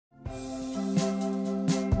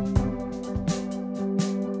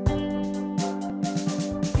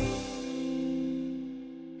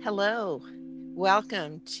Hello.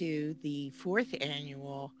 Welcome to the fourth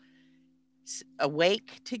annual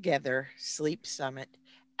Awake Together Sleep Summit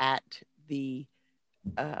at the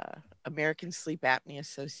American Sleep Apnea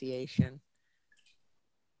Association.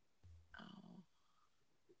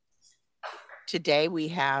 Today we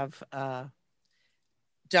have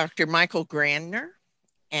Dr. Michael Grandner,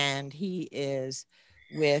 and he is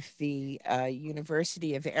with the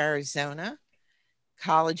University of Arizona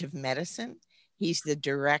College of Medicine. He's the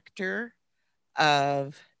director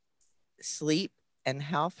of sleep and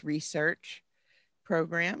health research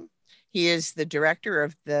program. He is the director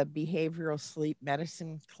of the Behavioral Sleep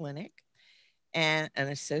Medicine Clinic and an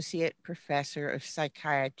associate professor of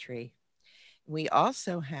psychiatry. We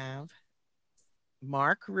also have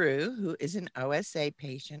Mark Rue, who is an OSA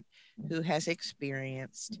patient who has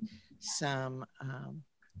experienced some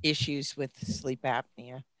issues with sleep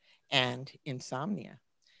apnea and insomnia.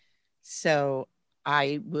 So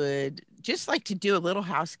I would just like to do a little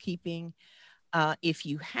housekeeping. If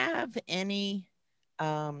you have any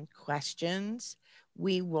questions,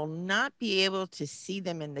 we will not be able to see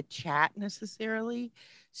them in the chat necessarily.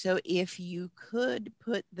 So if you could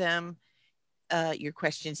put them, your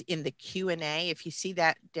questions in the Q&A, if you see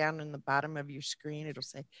that down in the bottom of your screen, it'll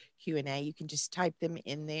say Q&A. You can just type them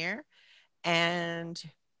in there. And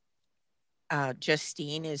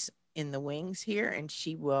Justine is in the wings here, and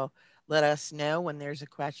she will let us know when there's a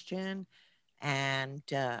question, and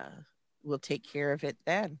we'll take care of it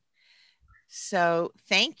then. So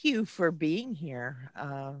thank you for being here,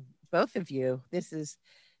 both of you. This is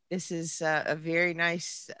a very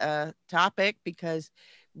nice topic because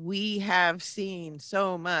we have seen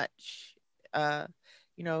so much,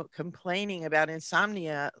 complaining about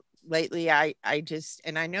insomnia lately. I just,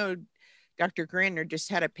 and I know Dr. Grandner just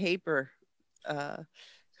had a paper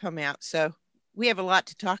come out. So we have a lot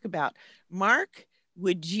to talk about. Mark,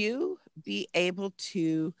 would you be able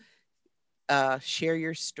to share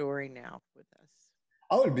your story now with us?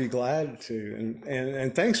 I would be glad to.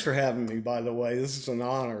 And thanks for having me, by the way. This is an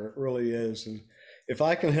honor. It really is. And if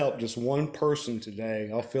I can help just one person today,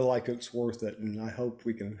 I'll feel like it's worth it. And I hope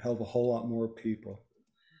we can help a whole lot more people.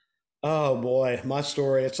 Oh boy, my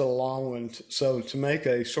story, it's a long one. So to make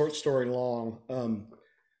a short story long,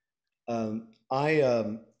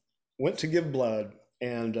 I went to give blood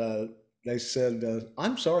and they said,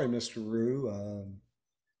 I'm sorry, Mr. Rue,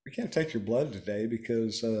 we can't take your blood today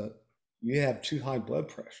because you have too high blood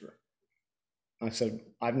pressure. I said,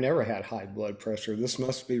 I've never had high blood pressure. This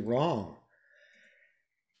must be wrong.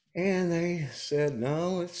 And they said,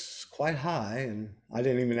 no, it's quite high. And I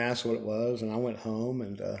didn't even ask what it was. And I went home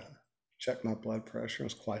and checked my blood pressure. It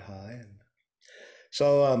was quite high. And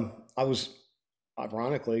so I was,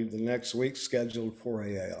 ironically, the next week scheduled for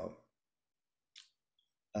a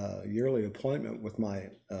yearly appointment with my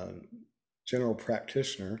general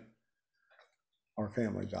practitioner, our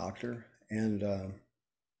family doctor, and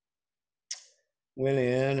went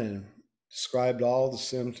in and described all the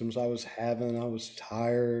symptoms I was having. I was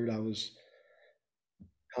tired. I was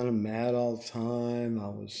kind of mad all the time. I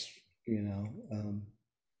was,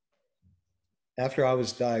 after I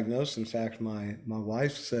was diagnosed, in fact, my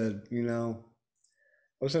wife said, I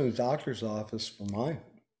was in a doctor's office for my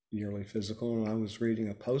yearly physical, and I was reading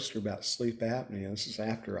a poster about sleep apnea. This is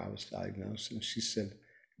after I was diagnosed, and she said,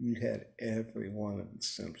 you had every one of the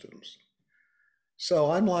symptoms.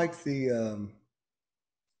 So I'm like the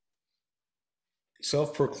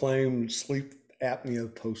self-proclaimed sleep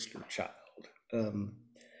apnea poster child.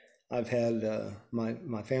 I've had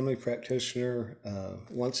my family practitioner,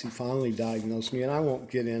 once he finally diagnosed me, and I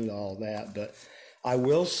won't get into all that, but I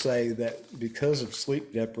will say that because of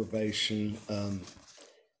sleep deprivation,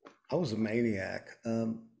 I was a maniac,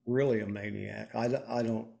 really a maniac. I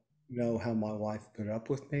don't know how my wife put up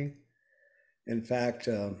with me. In fact,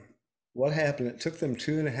 what happened, it took them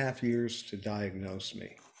 2.5 years to diagnose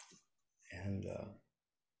me. And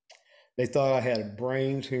they thought I had a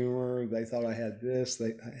brain tumor. They thought I had this.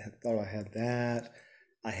 They thought I had that.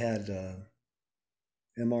 I had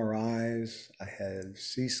MRIs. I had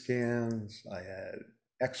C scans. I had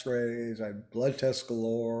X-rays. I had blood tests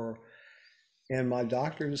galore. And my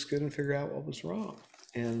doctor just couldn't figure out what was wrong.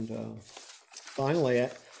 And finally,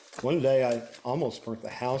 one day I almost burnt the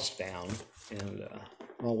house down. And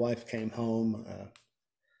my wife came home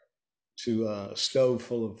to a stove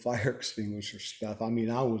full of fire extinguisher stuff. I mean,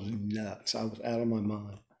 I was nuts. I was out of my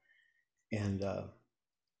mind. And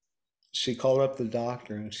she called up the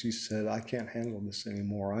doctor and she said, I can't handle this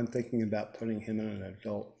anymore. I'm thinking about putting him in an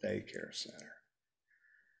adult daycare center.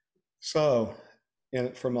 So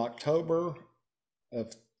from October of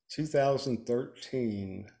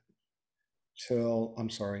 2013 till, I'm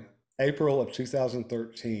sorry, April of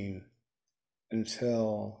 2013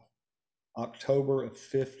 until October of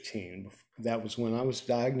 15. That was when I was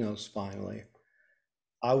diagnosed finally.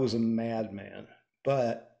 I was a madman,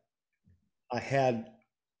 but I had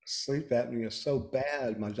sleep apnea so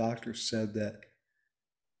bad, my doctor said that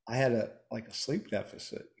I had a sleep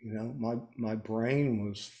deficit. You know, my brain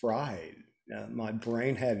was fried. My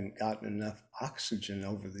brain hadn't gotten enough oxygen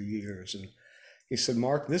over the years, and he said,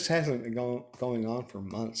 Mark, this hasn't been going on for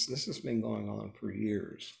months. This has been going on for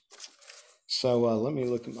years. So let me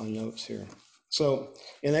look at my notes here. So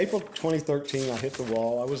in April 2013, I hit the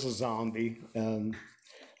wall. I was a zombie.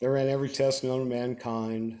 They ran every test known to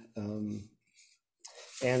mankind.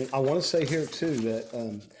 And I want to say here too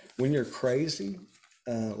that when you're crazy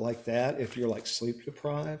like that, if you're like sleep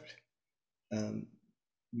deprived,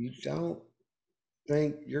 you don't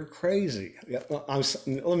think you're crazy.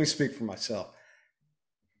 Let me speak for myself.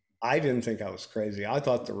 I didn't think I was crazy. I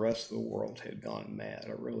thought the rest of the world had gone mad.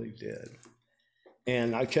 I really did.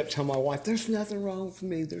 And I kept telling my wife, there's nothing wrong with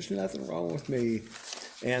me. There's nothing wrong with me.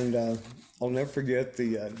 And I'll never forget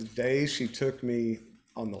the day she took me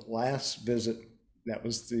on the last visit. That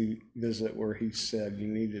was the visit where he said, you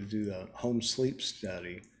need to do the home sleep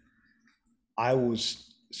study. I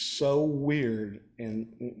was so weird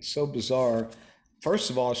and so bizarre.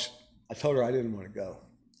 First of all, I told her I didn't want to go.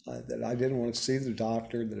 That I didn't want to see the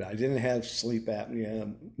doctor, that I didn't have sleep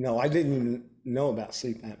apnea. No, I didn't even know about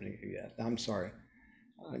sleep apnea yet. I'm sorry.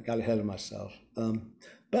 I got ahead of myself.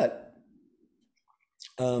 But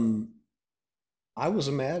I was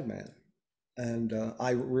a madman. And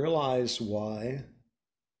I realized why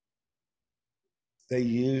they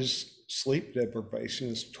use sleep deprivation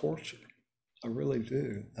as torture. I really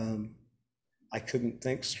do. I couldn't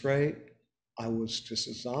think straight. I was just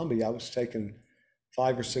a zombie. I was taking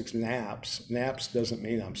 5 or 6 naps. Naps doesn't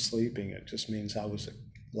mean I'm sleeping. It just means I was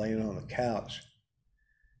laying on the couch.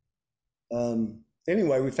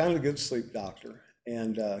 Anyway, we found a good sleep doctor,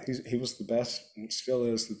 and he was the best, and still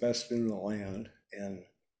is the best in the land. And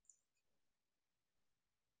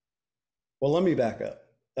well, let me back up.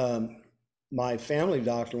 My family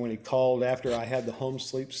doctor, when he called after I had the home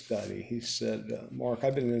sleep study, he said, Mark,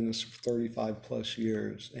 I've been in this for 35 plus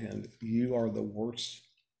years, and you are the worst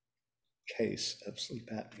case of sleep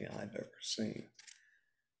apnea I've ever seen.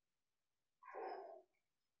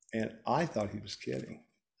 And I thought he was kidding.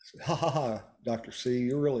 I said, ha ha ha, Dr. C,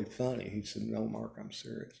 you're really funny. He said, no, Mark, I'm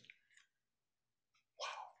serious. Wow.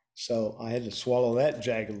 So I had to swallow that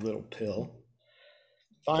jagged little pill.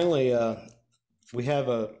 Finally, we have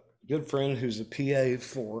a good friend who's a PA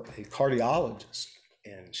for a cardiologist,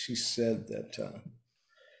 and she said that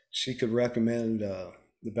she could recommend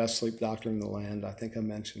the best sleep doctor in the land. I think I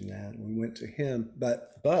mentioned that. We went to him,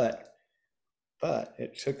 but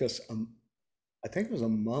it took us, I think it was a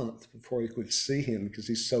month before we could see him because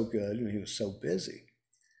he's so good and he was so busy.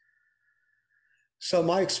 So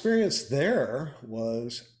my experience there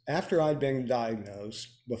was after I'd been diagnosed,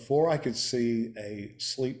 before I could see a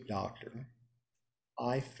sleep doctor,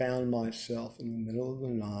 I found myself in the middle of the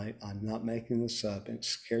night. I'm not making this up. It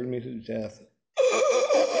scared me to death.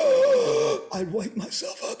 I'd wake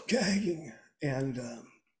myself up gagging and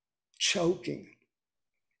choking.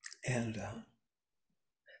 And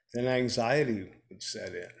then anxiety would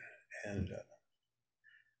set in. And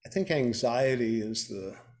I think anxiety is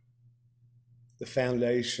the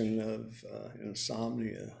foundation of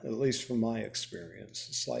insomnia, at least from my experience.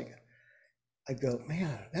 It's like, I go,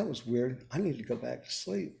 man, that was weird. I need to go back to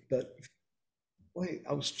sleep. But wait,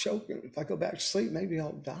 I was choking. If I go back to sleep, maybe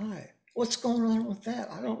I'll die. What's going on with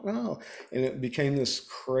that? I don't know. And it became this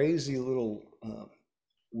crazy little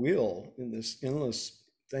wheel in this endless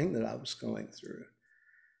thing that I was going through.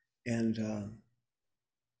 And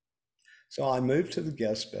so I moved to the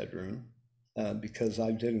guest bedroom because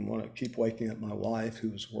I didn't want to keep waking up my wife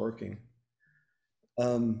who was working.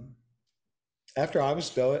 After I was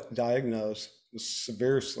diagnosed with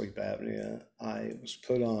severe sleep apnea, I was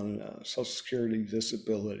put on Social Security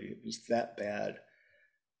disability. It was that bad.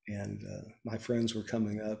 And my friends were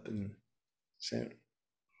coming up and saying,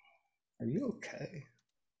 are you okay?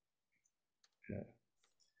 Yeah.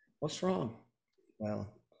 What's wrong? Well,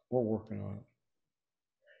 we're working on it.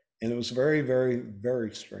 And it was a very, very,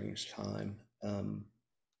 very strange time. It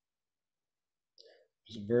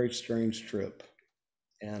was a very strange trip.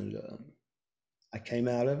 And I came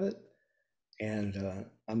out of it. And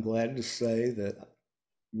I'm glad to say that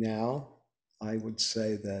now I would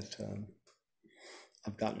say that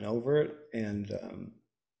I've gotten over it. And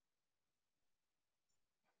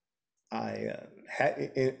I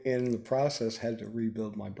in the process had to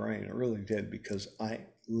rebuild my brain. I really did, because I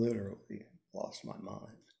literally lost my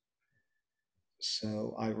mind.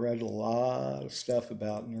 So I read a lot of stuff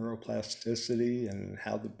about neuroplasticity and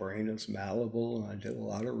how the brain is malleable, and I did a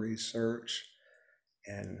lot of research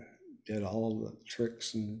and did all the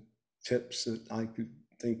tricks and tips that I could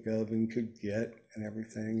think of and could get and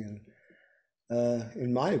everything. And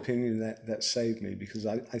in my opinion, that saved me, because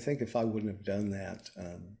I think if I wouldn't have done that,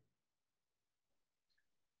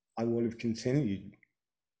 I would have continued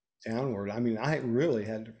downward. I mean, I really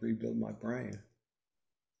had to rebuild my brain.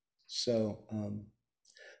 So,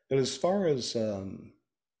 but as far as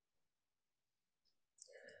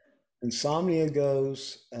insomnia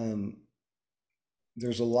goes,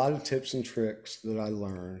 there's a lot of tips and tricks that I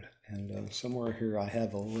learned, and somewhere here I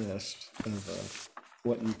have a list of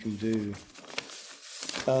what you can do.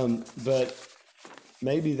 But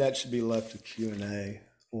maybe that should be left to Q&A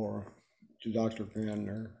or to Dr.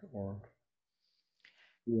 Grandner or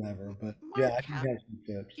whoever. But Mark, yeah, I can have some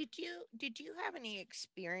tips. did you have any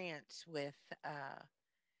experience with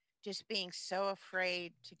just being so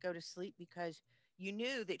afraid to go to sleep because you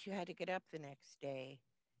knew that you had to get up the next day,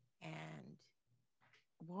 and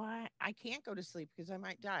why I can't go to sleep because I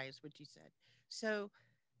might die is what you said. So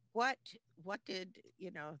what did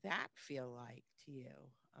that feel like to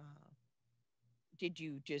you? Uh, did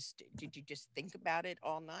you just think about it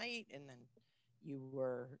all night, and then you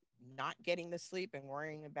were not getting the sleep and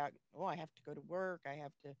worrying about, oh, I have to go to work, I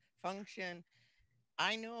have to function?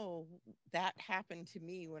 I know that happened to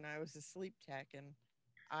me when I was a sleep tech, and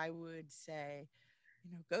I would say,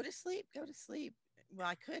 go to sleep, go to sleep. Well,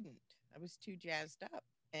 I couldn't. I was too jazzed up.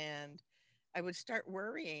 And I would start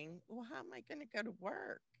worrying, well, how am I going to go to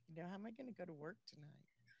work? How am I going to go to work tonight?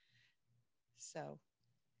 So,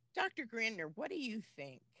 Dr. Grandner, what do you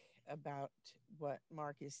think about what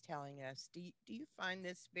Mark is telling us? Do you find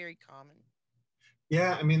this very common?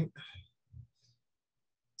 Yeah, I mean,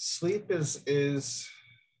 sleep is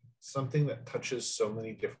something that touches so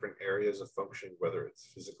many different areas of functioning, whether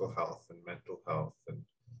it's physical health and mental health,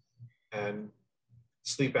 and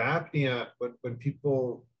sleep apnea. When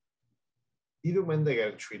people, even when they get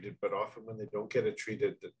it treated, but often when they don't get it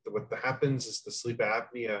treated, what happens is the sleep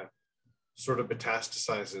apnea sort of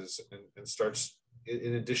metastasizes and starts,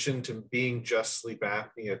 in addition to being just sleep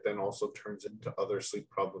apnea, it then also turns into other sleep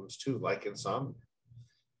problems too, like insomnia.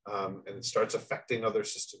 And it starts affecting other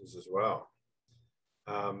systems as well.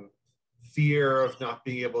 Fear of not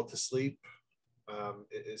being able to sleep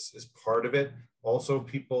is part of it. Also,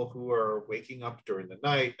 people who are waking up during the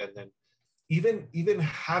night and then even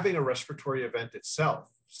having a respiratory event itself.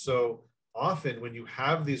 So often when you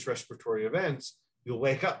have these respiratory events, you'll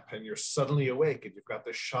wake up and you're suddenly awake and you've got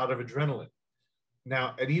this shot of adrenaline.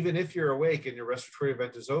 Now, and even if you're awake and your respiratory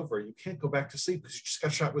event is over, you can't go back to sleep because you just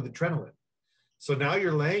got shot with adrenaline. So now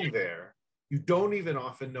you're laying there. You don't even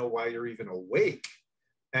often know why you're even awake.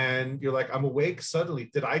 And you're like, I'm awake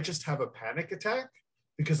suddenly. Did I just have a panic attack?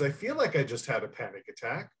 Because I feel like I just had a panic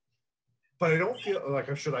attack, but I don't feel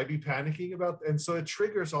like, should I be panicking about? And so it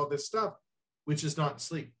triggers all this stuff, which is not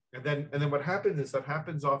sleep. And then what happens is that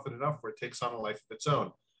happens often enough where it takes on a life of its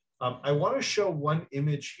own. I want to show one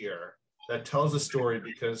image here that tells a story,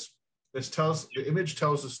 because the image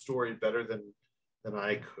tells a story better than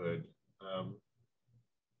I could.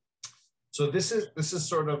 So this is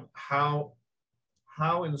sort of how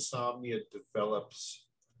insomnia develops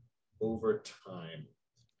over time.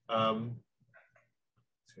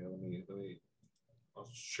 So I'll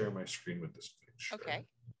share my screen with this picture. Okay.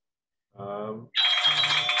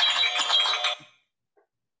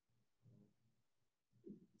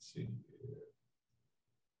 Let's see here.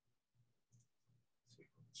 Let's see if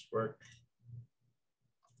this works.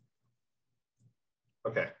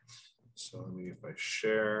 Okay. So let me, if I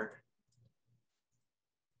share.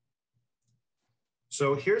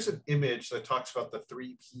 So here's an image that talks about the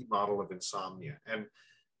 3P model of insomnia. And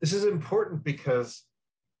this is important because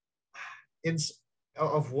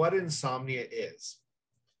of what insomnia is.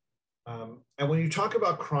 And when you talk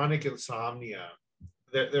about chronic insomnia,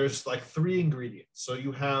 there's like 3 ingredients. So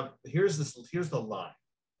you have, here's the line.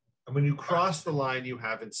 And when you cross the line, you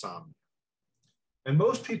have insomnia. And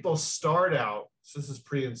most people start out, so this is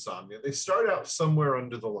pre-insomnia, they start out somewhere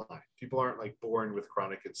under the line. People aren't like born with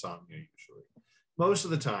chronic insomnia usually. Most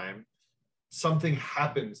of the time, something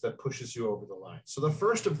happens that pushes you over the line. So the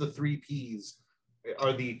first of the 3 Ps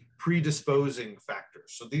are the predisposing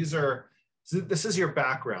factors. So this is your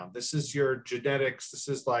background. This is your genetics. This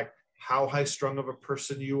is like how high strung of a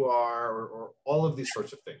person you are, or all of these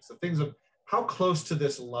sorts of things. The things of how close to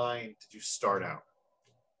this line did you start out?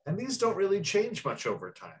 And these don't really change much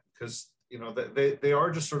over time, because they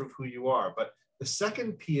are just sort of who you are. But the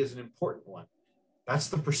second P is an important one. That's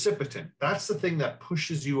the precipitant. That's the thing that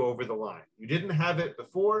pushes you over the line. You didn't have it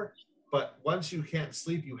before, but once you can't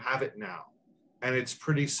sleep, you have it now. And it's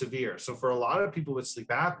pretty severe. So for a lot of people with sleep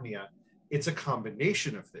apnea, it's a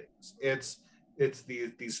combination of things. It's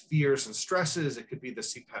these fears and stresses. It could be the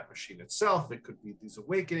CPAP machine itself. It could be these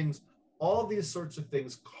awakenings. All these sorts of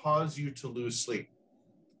things cause you to lose sleep.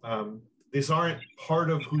 These aren't part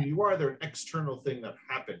of who you are. They're an external thing that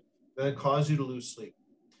happened that cause you to lose sleep.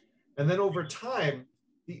 And then over time,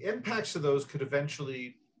 the impacts of those could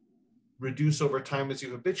eventually reduce over time as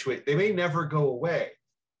you habituate. They may never go away.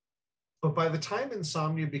 But by the time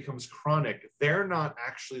insomnia becomes chronic, they're not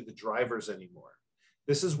actually the drivers anymore.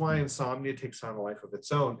 This is why insomnia takes on a life of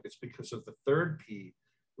its own. It's because of the third P,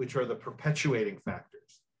 which are the perpetuating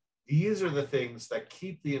factors. These are the things that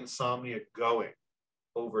keep the insomnia going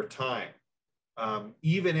over time.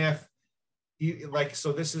 Even if,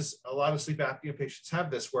 so this is, a lot of sleep apnea patients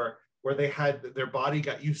have this where they had, their body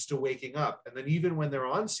got used to waking up. And then even when they're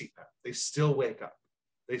on CPAP, they still wake up.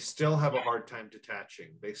 They still have a hard time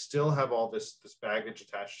detaching. They still have all this baggage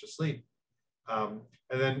attached to sleep. And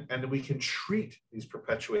then we can treat these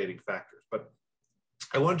perpetuating factors. But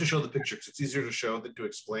I wanted to show the picture because it's easier to show than to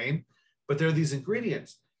explain. But there are these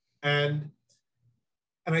ingredients. And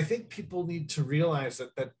I think people need to realize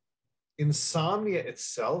that insomnia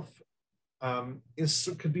itself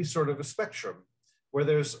could be sort of a spectrum where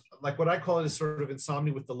there's, like, what I call it is sort of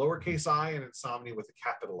insomnia with the lowercase I and insomnia with a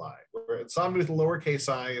capital I. Where insomnia with the lowercase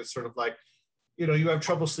I is sort of like, you know, you have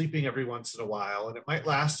trouble sleeping every once in a while and it might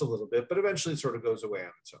last a little bit, but eventually it sort of goes away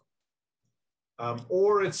on its own.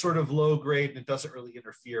 Or it's sort of low grade and it doesn't really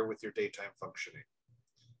interfere with your daytime functioning.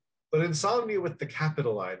 But insomnia with the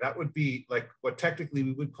capital I, that would be like what technically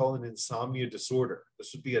we would call an insomnia disorder.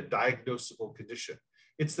 This would be a diagnosable condition.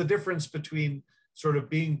 It's the difference between sort of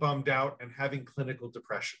being bummed out and having clinical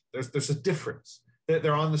depression. There's a difference.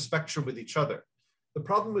 They're on the spectrum with each other. The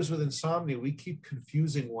problem is with insomnia, we keep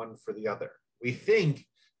confusing one for the other. We think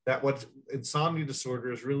that what insomnia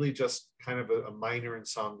disorder is really just kind of a minor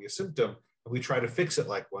insomnia symptom, and we try to fix it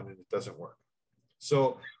like one and it doesn't work.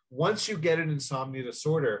 So once you get an insomnia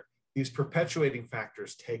disorder, these perpetuating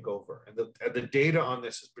factors take over. And the data on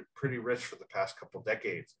this has been pretty rich for the past couple of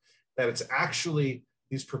decades, that it's actually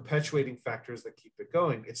these perpetuating factors that keep it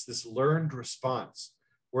going. It's this learned response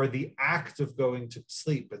where the act of going to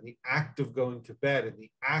sleep and the act of going to bed and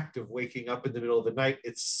the act of waking up in the middle of the night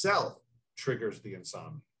itself triggers the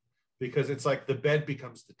insomnia. Because it's like the bed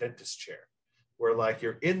becomes the dentist chair, where like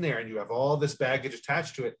you're in there and you have all this baggage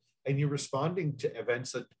attached to it and you're responding to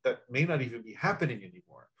events that may not even be happening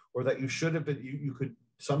anymore, or that you should have been, you could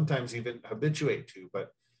sometimes even habituate to. But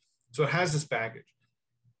so it has this baggage.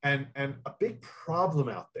 And a big problem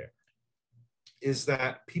out there is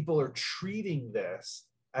that people are treating this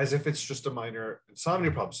as if it's just a minor insomnia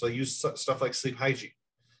problem. So they use stuff like sleep hygiene.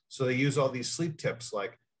 So they use all these sleep tips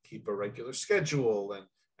like keep a regular schedule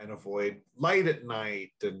and avoid light at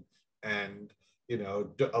night and you know,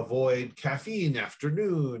 avoid caffeine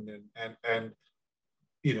afternoon and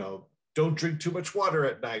you know, don't drink too much water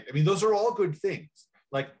at night. I mean, those are all good things.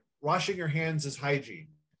 Like washing your hands is hygiene.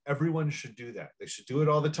 Everyone should do that. They should do it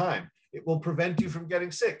all the time. It will prevent you from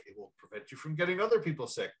getting sick. It will prevent you from getting other people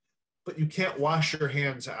sick. But you can't wash your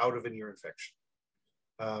hands out of an ear infection.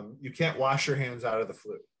 You can't wash your hands out of the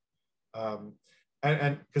flu.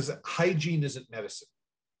 And because hygiene isn't medicine.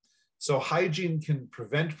 So hygiene can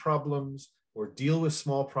prevent problems or deal with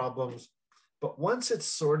small problems. But once it's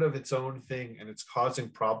sort of its own thing and it's causing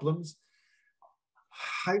problems,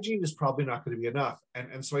 hygiene is probably not going to be enough.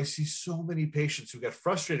 And so I see so many patients who get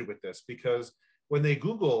frustrated with this because when they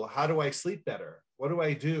Google, how do I sleep better? What do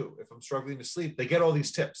I do if I'm struggling to sleep? They get all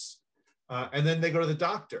these tips. And then they go to the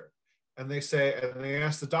doctor and they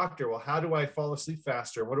ask the doctor, well, how do I fall asleep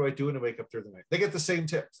faster? What do I do when I wake up through the night? They get the same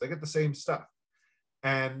tips. They get the same stuff.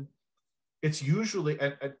 And it's usually,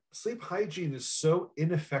 and sleep hygiene is so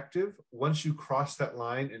ineffective once you cross that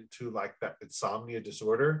line into like that insomnia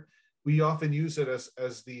disorder. We often use it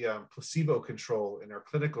as the placebo control in our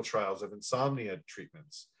clinical trials of insomnia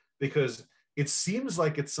treatments, because it seems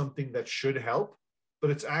like it's something that should help, but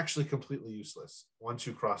it's actually completely useless once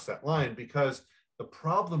you cross that line, because the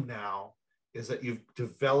problem now is that you've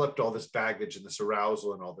developed all this baggage and this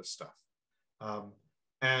arousal and all this stuff.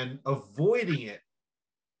 And avoiding it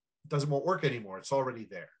won't work anymore. It's already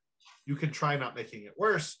there. You can try not making it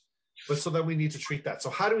worse, but so then we need to treat that. So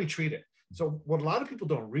how do we treat it? So what a lot of people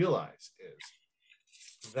don't realize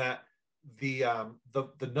is that the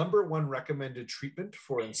number one recommended treatment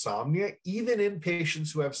for insomnia, even in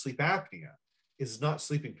patients who have sleep apnea, is not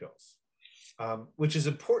sleeping pills, which is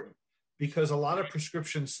important because a lot of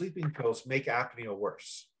prescription sleeping pills make apnea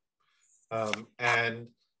worse. And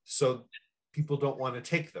so people don't want to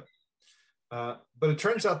take them. But it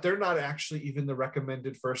turns out they're not actually even the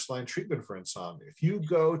recommended first-line treatment for insomnia. If you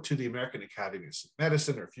go to the American Academy of Sleep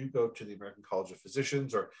Medicine, or if you go to the American College of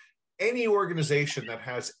Physicians, or any organization that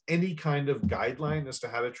has any kind of guideline as to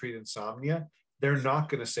how to treat insomnia, they're not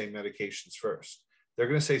going to say medications first. They're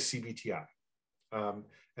going to say CBTI.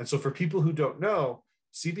 And so for people who don't know,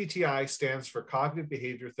 CBTI stands for Cognitive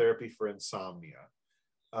Behavior Therapy for Insomnia.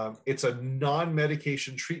 It's a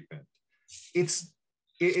non-medication treatment.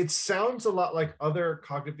 It sounds a lot like other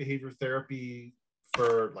cognitive behavior therapy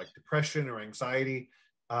for like depression or anxiety.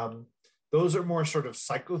 Those are more sort of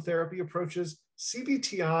psychotherapy approaches.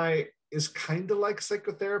 CBTI is kind of like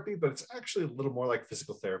psychotherapy, but it's actually a little more like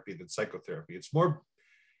physical therapy than psychotherapy. It's more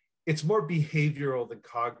behavioral than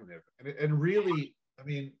cognitive. And really, I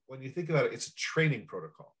mean, when you think about it, it's a training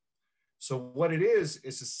protocol. So what it is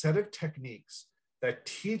a set of techniques that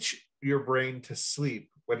teach your brain to sleep.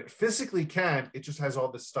 When it physically can, it just has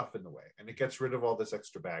all this stuff in the way, and it gets rid of all this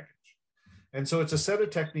extra baggage. And so it's a set of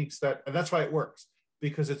techniques and that's why it works,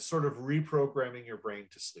 because it's sort of reprogramming your brain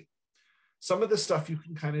to sleep. Some of the stuff you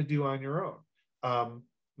can kind of do on your own.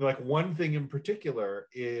 Like one thing in particular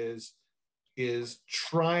is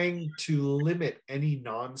trying to limit any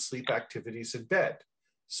non-sleep activities in bed,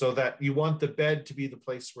 so that you want the bed to be the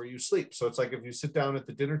place where you sleep. So it's like if you sit down at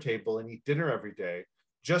the dinner table and eat dinner every day,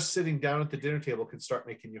 just sitting down at the dinner table can start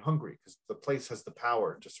making you hungry, because the place has the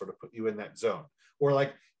power to sort of put you in that zone. Or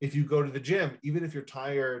like if you go to the gym, even if you're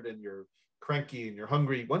tired and you're cranky and you're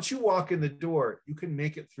hungry, once you walk in the door, you can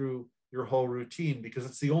make it through your whole routine, because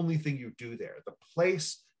it's the only thing you do there. The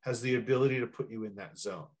place has the ability to put you in that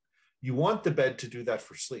zone. You want the bed to do that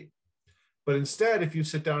for sleep. But instead, if you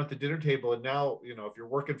sit down at the dinner table, and now, you know, if you're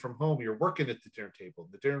working from home, you're working at the dinner table.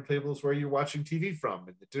 The dinner table is where you're watching TV from,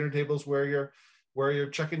 and the dinner table is where you're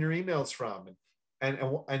checking your emails from,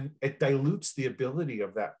 and it dilutes the ability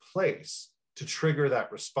of that place to trigger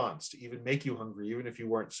that response, to even make you hungry, even if you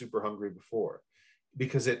weren't super hungry before,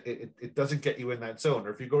 because it doesn't get you in that zone. Or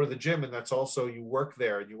if you go to the gym and that's also, you work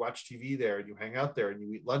there and you watch TV there and you hang out there and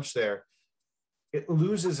you eat lunch there, it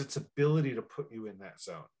loses its ability to put you in that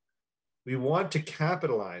zone. We want to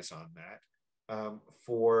capitalize on that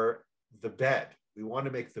for the bed. We want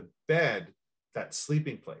to make the bed that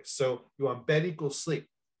sleeping place. So you want bed equals sleep.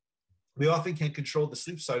 We often can't control the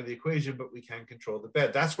sleep side of the equation, but we can control the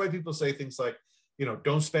bed. That's why people say things like, you know,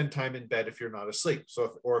 don't spend time in bed if you're not asleep.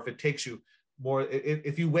 So if it takes you more,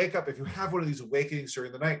 if you wake up, if you have one of these awakenings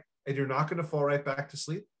during the night and you're not going to fall right back to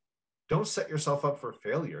sleep, don't set yourself up for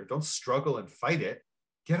failure. Don't struggle and fight it.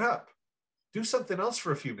 Get up. Do something else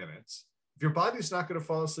for a few minutes. If your body's not going to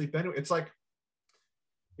fall asleep anyway, it's like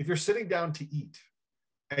if you're sitting down to eat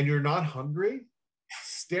and you're not hungry,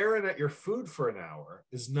 staring at your food for an hour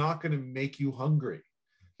is not going to make you hungry.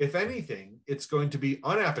 If anything, it's going to be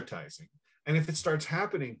unappetizing. And if it starts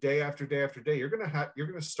happening day after day after day, you're going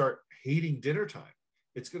to start hating dinner time.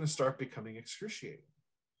 It's going to start becoming excruciating.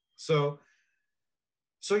 So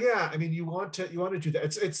yeah, I mean, you want to do that.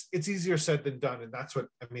 It's easier said than done, and that's what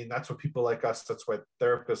people like us. That's what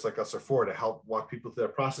therapists like us are for, to help walk people through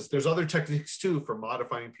that process. There's other techniques too for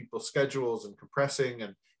modifying people's schedules and compressing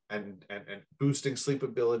and boosting sleep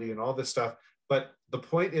ability and all this stuff. But the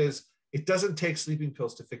point is, it doesn't take sleeping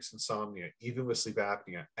pills to fix insomnia, even with sleep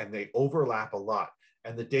apnea, and they overlap a lot.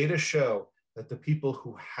 And the data show that the people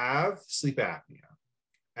who have sleep apnea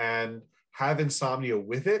and have insomnia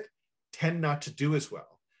with it tend not to do as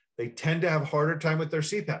well. They tend to have a harder time with their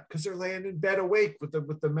CPAP because they're laying in bed awake with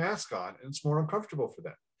the mask on, and it's more uncomfortable for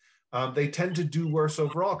them. They tend to do worse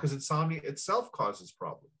overall because insomnia itself causes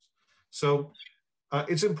problems. So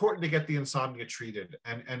it's important to get the insomnia treated.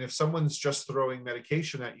 And if someone's just throwing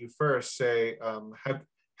medication at you first, say,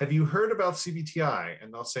 have you heard about CBTI?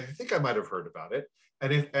 And they'll say, I think I might have heard about it.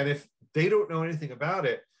 And if they don't know anything about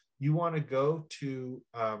it, you want to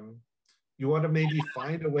maybe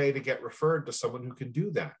find a way to get referred to someone who can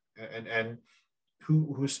do that and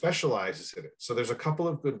who specializes in it. So there's a couple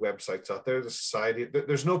of good websites out there. The society,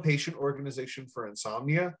 there's no patient organization for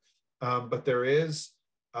insomnia, but there is,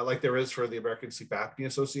 like there is for the American Sleep Apnea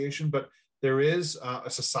Association, but there is a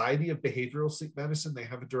Society of Behavioral Sleep Medicine. They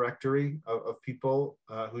have a directory of people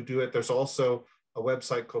who do it. There's also a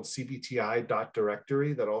website called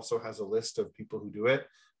cbti.directory that also has a list of people who do it.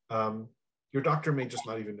 Your doctor may just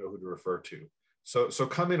not even know who to refer to. So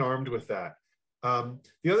come in armed with that.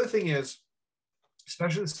 The other thing is,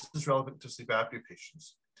 especially this is relevant to sleep apnea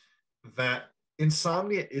patients, that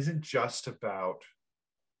insomnia isn't just about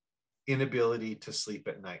inability to sleep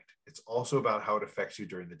at night. It's also about how it affects you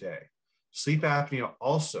during the day. sleep apnea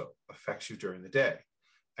also affects you during the day.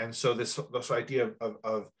 And so this idea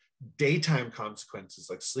of daytime consequences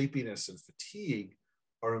like sleepiness and fatigue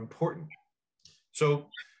are important. So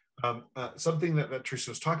something that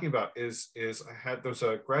Teresa was talking about is there was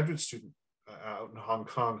a graduate student out in Hong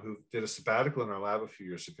Kong who did a sabbatical in our lab a few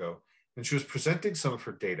years ago, and she was presenting some of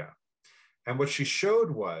her data. And what she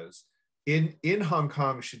showed was in Hong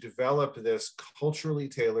Kong, she developed this culturally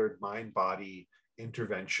tailored mind-body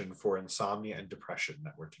intervention for insomnia and depression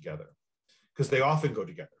that were together, because they often go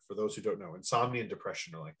together. For those who don't know, insomnia and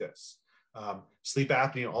depression are like this. Sleep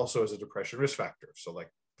apnea also is a depression risk factor. So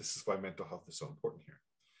like, this is why mental health is so important here.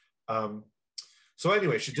 So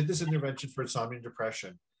anyway, she did this intervention for insomnia and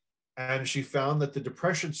depression, and she found that the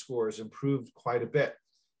depression scores improved quite a bit.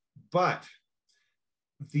 But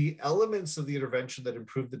the elements of the intervention that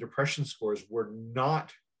improved the depression scores were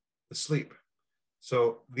not the sleep.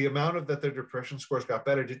 So the amount of that their depression scores got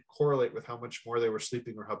better didn't correlate with how much more they were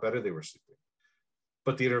sleeping or how better they were sleeping.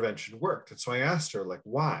 But the intervention worked. And so I asked her, like,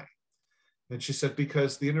 why? And she said,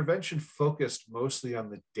 because the intervention focused mostly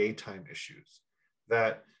on the daytime issues.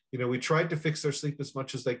 That, we tried to fix their sleep as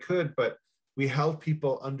much as they could, but we helped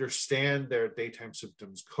people understand their daytime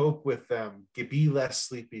symptoms, cope with them, be less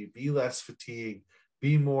sleepy, be less fatigued,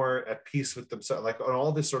 be more at peace with themselves, like on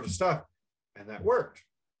all this sort of stuff. And that worked.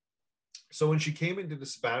 So when she came into the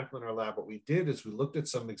sabbatical in our lab, what we did is we looked at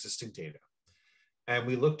some existing data, and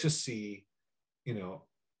we looked to see,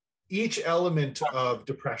 each element of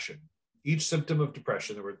depression, each symptom of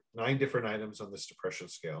depression. There were 9 different items on this depression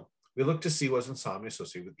scale. We looked to see was insomnia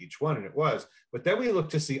associated with each one, and it was. But then we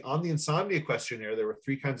looked to see on the insomnia questionnaire, there were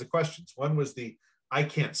 3 kinds of questions. One was the I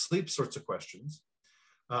can't sleep sorts of questions.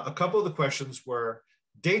 A couple of the questions were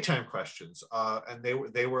daytime questions, and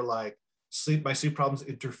they were like, my sleep problems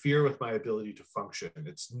interfere with my ability to function.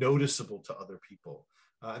 It's noticeable to other people.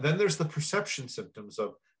 And then there's the perception symptoms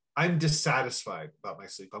of I'm dissatisfied about my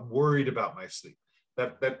sleep. I'm worried about my sleep.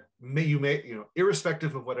 That may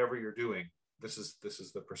irrespective of whatever you're doing, this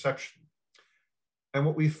is the perception. And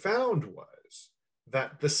what we found was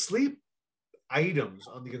that the sleep items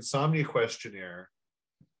on the insomnia questionnaire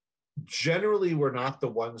generally were not the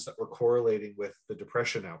ones that were correlating with the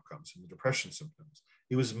depression outcomes and the depression symptoms.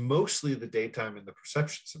 It was mostly the daytime and the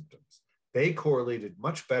perception symptoms. They correlated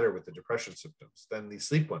much better with the depression symptoms than the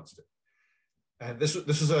sleep ones did. And this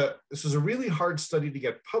was a really hard study to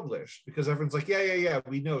get published, because everyone's like, yeah,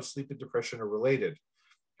 we know sleep and depression are related.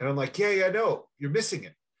 And I'm like, yeah, no, you're missing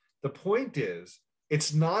it. The point is,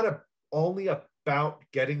 it's not only about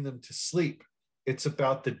getting them to sleep. It's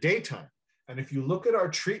about the daytime. And if you look at our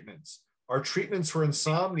treatments for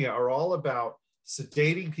insomnia are all about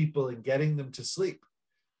sedating people and getting them to sleep.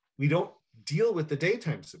 We don't deal with the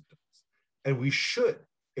daytime symptoms. And we should.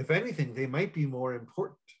 If anything, they might be more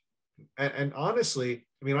important. And honestly,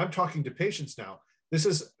 I'm talking to patients now. This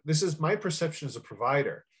is my perception as a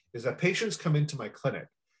provider, is that patients come into my clinic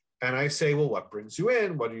and I say, well, what brings you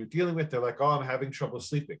in? What are you dealing with? They're like, oh, I'm having trouble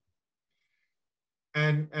sleeping.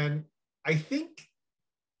 And I think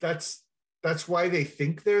that's why they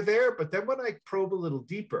think they're there. But then when I probe a little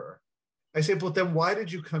deeper, I say, but then why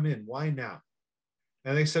did you come in? Why now?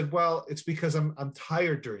 And they said, well, it's because I'm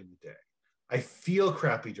tired during the day. I feel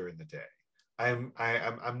crappy during the day. I'm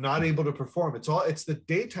not able to perform. It's the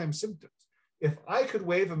daytime symptoms. If I could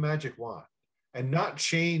wave a magic wand and not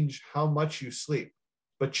change how much you sleep,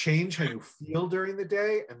 but change how you feel during the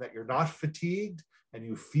day, and that you're not fatigued and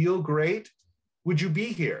you feel great, would you be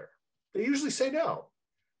here? They usually say no.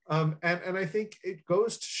 And I think it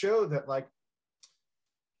goes to show that, like,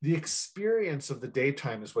 the experience of the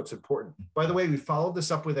daytime is what's important. By the way, we followed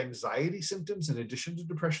this up with anxiety symptoms in addition to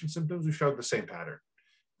depression symptoms. We showed the same pattern,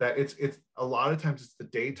 that it's a lot of times it's the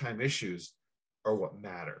daytime issues are what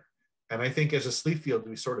matter. And I think as a sleep field,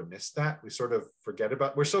 we sort of miss that. We sort of forget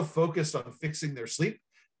about, we're so focused on fixing their sleep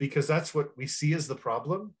because that's what we see as the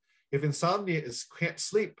problem. If insomnia is can't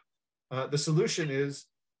sleep, the solution is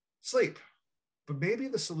sleep. But maybe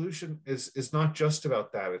the solution is not just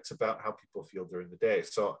about that. It's about how people feel during the day.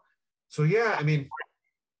 So yeah,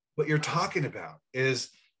 what you're talking about is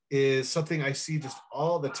something I see just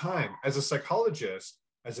all the time. As a psychologist,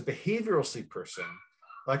 as a behavioral sleep person,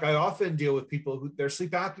 like, I often deal with people who their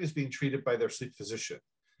sleep apnea is being treated by their sleep physician,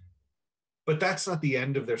 but that's not the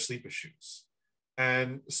end of their sleep issues.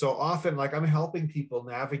 And so often, like, I'm helping people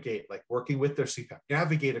navigate, like working with their sleep apnea,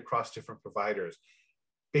 navigate across different providers.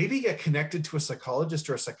 Maybe get connected to a psychologist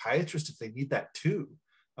or a psychiatrist if they need that too.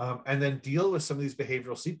 And then deal with some of these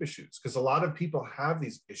behavioral sleep issues. Because a lot of people have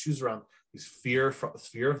these issues around these fear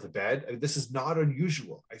of the bed. This is not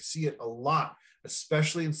unusual. I see it a lot,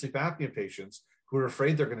 especially in sleep apnea patients who are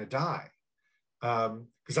afraid they're going to die.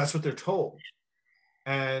 because that's what they're told.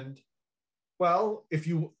 And well,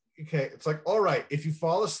 it's like, all right, if you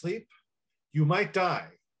fall asleep, you might die.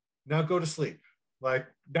 Now go to sleep. Like,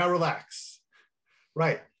 now relax.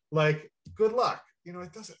 Right. Like, good luck.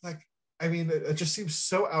 It doesn't, like, I mean, it just seems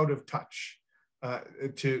so out of touch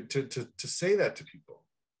to say that to people.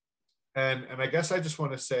 And I guess I just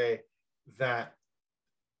want to say that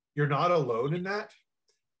you're not alone in that.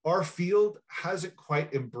 Our field hasn't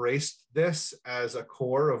quite embraced this as a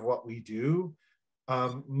core of what we do,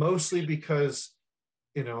 mostly because,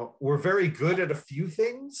 we're very good at a few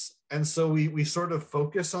things. And so we sort of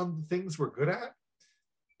focus on the things we're good at.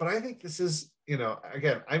 But I think this is,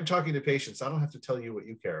 again, I'm talking to patients. I don't have to tell you what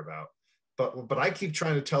you care about. But I keep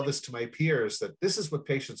trying to tell this to my peers, that this is what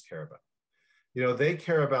patients care about. They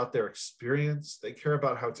care about their experience. They care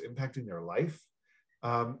about how it's impacting their life.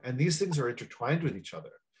 And these things are intertwined with each other.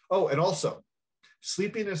 Oh, and also,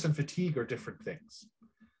 sleepiness and fatigue are different things.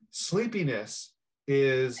 Sleepiness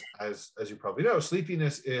is, as you probably know,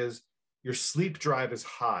 sleepiness is your sleep drive is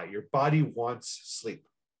high. Your body wants sleep.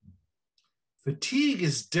 Fatigue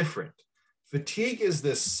is different. Fatigue is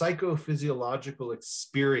this psychophysiological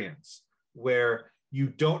experience where you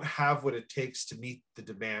don't have what it takes to meet the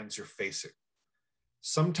demands you're facing.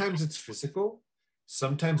 Sometimes it's physical,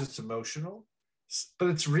 sometimes it's emotional, but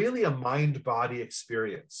it's really a mind-body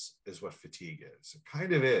experience is what fatigue is. It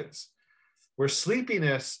kind of is. Where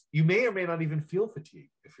sleepiness, you may or may not even feel fatigue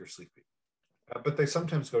if you're sleepy, but they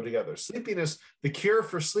sometimes go together. Sleepiness, the cure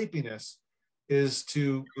for sleepiness is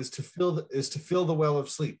to fill the well of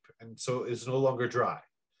sleep, and so is no longer dry.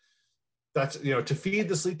 That's, to feed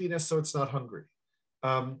the sleepiness so it's not hungry.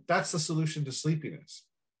 That's the solution to sleepiness,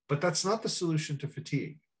 but that's not the solution to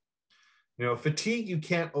fatigue. Fatigue,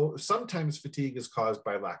 sometimes fatigue is caused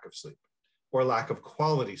by lack of sleep or lack of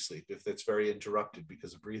quality sleep if it's very interrupted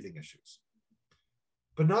because of breathing issues.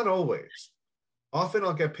 But not always. Often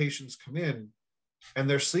I'll get patients come in and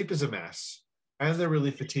their sleep is a mess and they're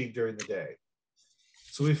really fatigued during the day.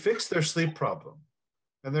 So we fix their sleep problem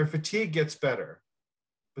and their fatigue gets better,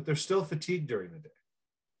 but they're still fatigued during the day.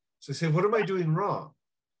 So I say, what am I doing wrong?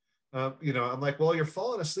 I'm like, well, you're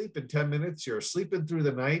falling asleep in 10 minutes. You're sleeping through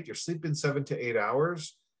the night. You're sleeping 7 to 8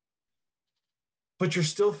 hours, but you're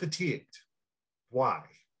still fatigued. Why?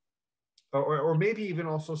 Or maybe even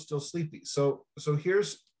also still sleepy. So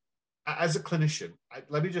here's, as a clinician,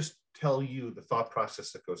 let me just tell you the thought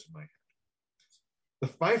process that goes in my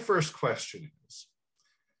head. My first question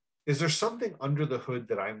is there something under the hood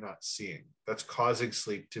that I'm not seeing that's causing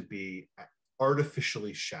sleep to be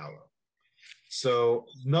artificially shallow? So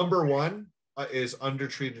number one is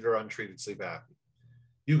undertreated or untreated sleep apnea.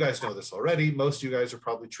 You guys know this already. Most of you guys are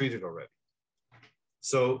probably treated already.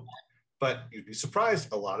 So, but you'd be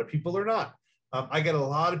surprised, a lot of people are not. I get a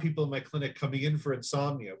lot of people in my clinic coming in for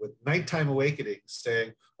insomnia with nighttime awakenings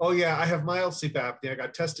saying, oh yeah, I have mild sleep apnea. I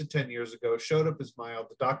got tested 10 years ago, showed up as mild.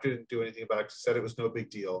 The doctor didn't do anything about it, said it was no big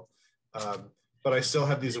deal. But I still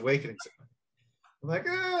have these awakenings. I'm like,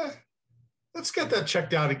 let's get that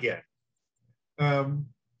checked out again.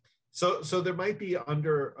 So there might be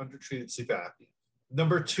undertreated sleep apnea.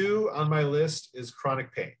 Number two on my list is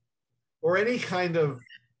chronic pain or any kind of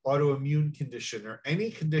autoimmune condition or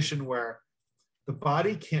any condition where the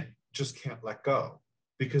body can't let go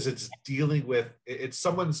because it's dealing with it's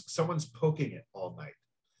someone's poking it all night.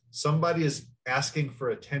 Somebody is asking for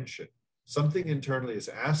attention. Something internally is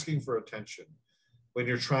asking for attention when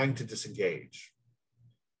you're trying to disengage.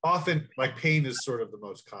 Often, like, pain is sort of the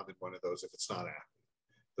most common one of those if it's not active.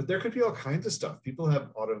 But there could be all kinds of stuff. People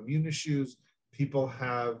have autoimmune issues. People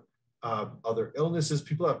have other illnesses.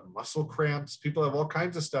 People have muscle cramps. People have all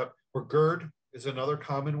kinds of stuff. Or GERD is another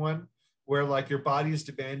common one, where like your body is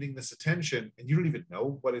demanding this attention and you don't even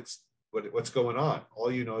know what's going on.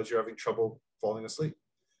 All you know is you're having trouble falling asleep.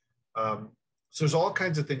 So there's all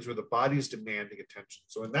kinds of things where the body is demanding attention.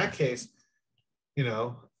 So in that case,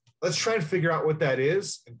 let's try and figure out what that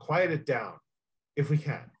is and quiet it down if we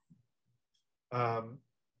can,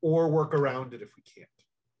 or work around it if we can't.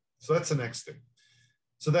 So that's the next thing.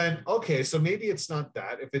 So then, okay, so maybe it's not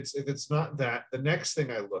that. If it's not that, the next thing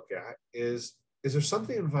I look at is there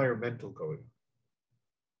something environmental going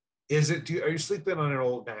on? Are you sleeping on an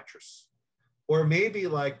old mattress? Or maybe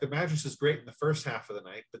like the mattress is great in the first half of the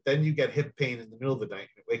night, but then you get hip pain in the middle of the night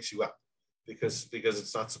and it wakes you up because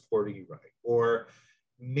it's not supporting you right. Or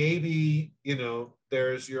maybe,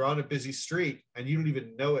 you're on a busy street and you don't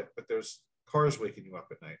even know it, but there's cars waking you up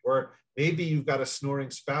at night. Or maybe you've got a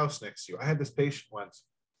snoring spouse next to you. I had this patient once,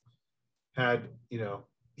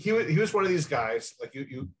 he was one of these guys, like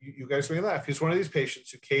you guys may laugh. He was one of these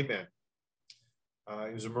patients who came in.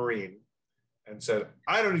 He was a Marine, and said,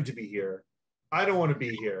 I don't need to be here. I don't want to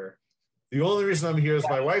be here. The only reason I'm here is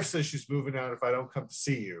my wife says she's moving out if I don't come to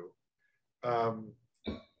see you.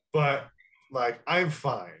 But like, I'm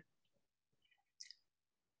fine.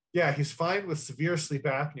 Yeah, he's fine with severe sleep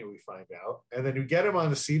apnea, we find out. And then you get him on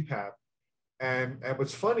the CPAP. And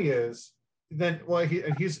what's funny is then, well,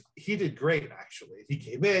 he did great, actually. He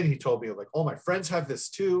came in, he told me, like, all my friends have this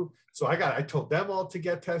too. So I told them all to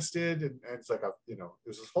get tested. And it's like, it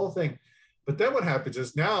was this whole thing. But then what happens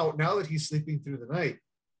is now that he's sleeping through the night,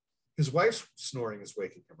 his wife's snoring is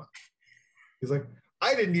waking him up. He's like,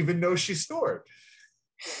 I didn't even know she snored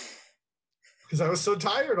because I was so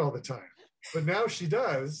tired all the time. But now she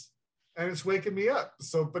does, and it's waking me up.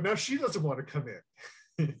 But now she doesn't want to come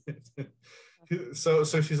in. so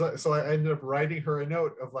she's like, so I ended up writing her a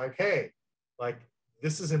note of like, hey, like,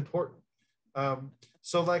 this is important.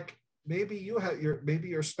 So like, maybe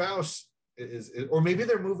your spouse is, or maybe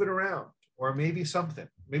they're moving around, or maybe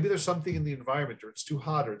there's something in the environment, or it's too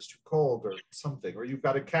hot, or it's too cold, or something, or you've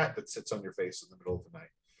got a cat that sits on your face in the middle of the night.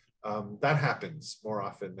 That happens more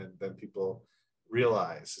often than people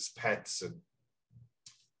realize as pets. And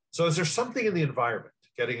so is there something in the environment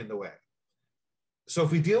getting in the way? So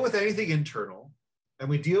if we deal with anything internal and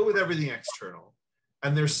we deal with everything external,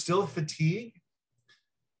 and there's still fatigue,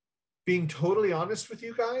 being totally honest with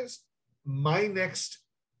you guys, my next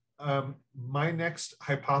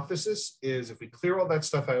hypothesis is, if we clear all that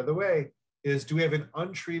stuff out of the way, is do we have an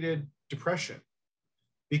untreated depression?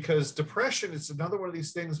 Because depression is another one of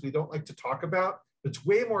these things we don't like to talk about. It's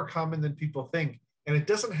way more common than people think. And it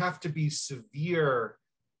doesn't have to be severe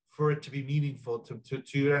for it to be meaningful for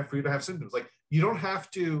you to have symptoms. Like, you don't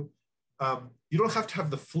have to have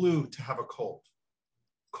the flu to have a cold.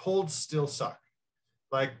 Colds still suck.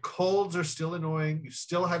 Like, colds are still annoying. You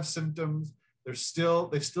still have symptoms. They still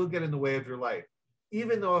get in the way of your life,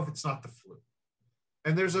 even though if it's not the flu.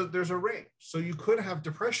 And there's a range. So you could have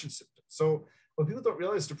depression symptoms. So what people don't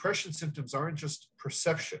realize, depression symptoms aren't just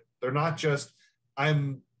perception. They're not just,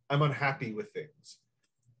 I'm unhappy with things.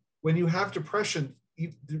 When you have depression,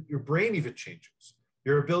 your brain even changes.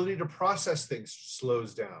 Your ability to process things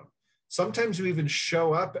slows down. Sometimes you even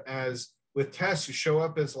show up as, with tests, you show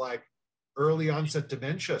up as like early onset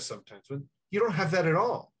dementia sometimes, when you don't have that at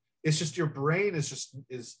all. It's just your brain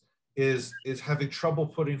is having trouble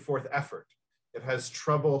putting forth effort. It has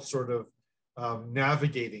trouble sort of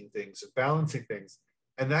navigating things and balancing things.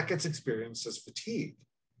 And that gets experienced as fatigue.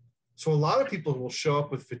 So a lot of people will show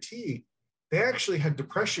up with fatigue. They actually had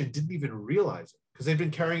depression, didn't even realize it because they've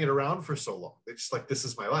been carrying it around for so long. They're just like, this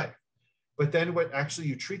is my life. But then when actually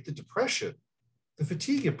you treat the depression, the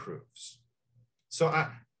fatigue improves. So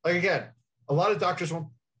again, a lot of doctors won't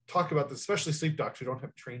talk about this, especially sleep doctors who don't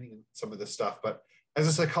have training in some of this stuff. But as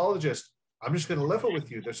a psychologist, I'm just going to level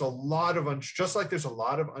with you. There's a lot of, just like there's a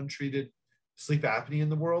lot of untreated sleep apnea in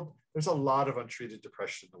the world, there's a lot of untreated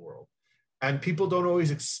depression in the world. And people don't always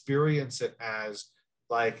experience it as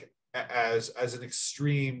like, as an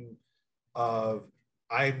extreme of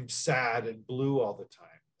I'm sad and blue all the time.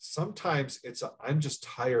 Sometimes it's I'm just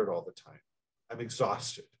tired all the time. I'm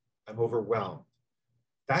exhausted. I'm overwhelmed.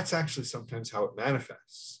 That's actually sometimes how it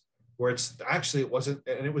manifests, where it's actually, it wasn't,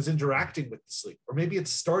 and it was interacting with the sleep, or maybe it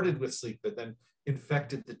started with sleep and then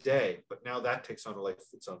infected the day, but now that takes on a life of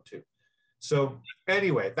its own too. So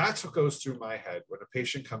anyway, that's what goes through my head when a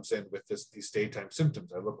patient comes in with these daytime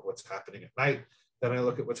symptoms. I look at what's happening at night, then I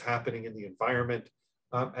look at what's happening in the environment,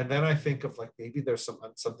 and then I think of like, maybe there's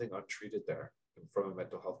something untreated there from a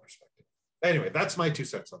mental health perspective. Anyway, that's my 2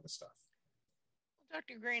 cents on this stuff.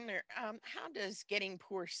 Dr. Grandner, how does getting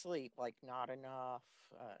poor sleep, like not enough,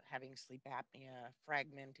 having sleep apnea,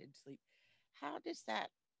 fragmented sleep, how does that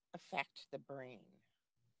affect the brain?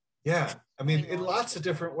 Yeah, I mean, in lots of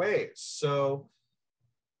different ways. So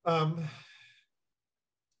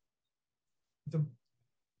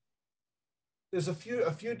there's a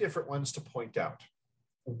few different ones to point out.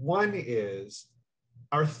 One is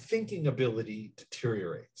our thinking ability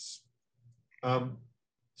deteriorates.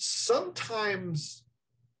 Sometimes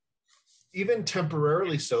even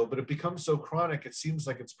temporarily so, but it becomes so chronic, it seems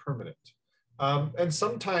like it's permanent. And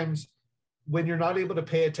sometimes when you're not able to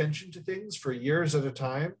pay attention to things for years at a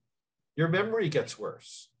time, your memory gets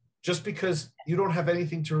worse just because you don't have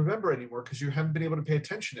anything to remember anymore because you haven't been able to pay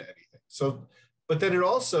attention to anything. So, but then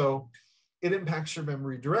it impacts your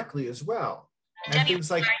memory directly as well. And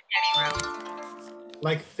things like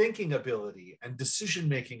thinking ability and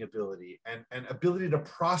decision-making ability and ability to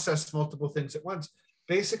process multiple things at once.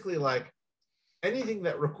 Basically, like anything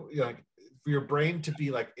that like for your brain to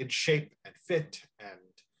be like in shape and fit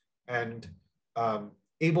and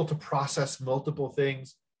able to process multiple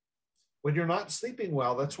things, when you're not sleeping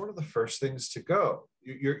well, that's one of the first things to go.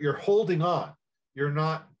 You're holding on. You're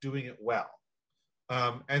not doing it well.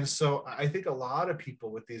 And so I think a lot of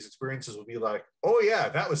people with these experiences will be like, oh yeah,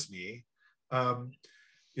 that was me.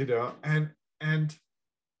 You know, and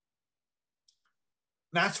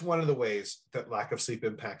that's one of the ways that lack of sleep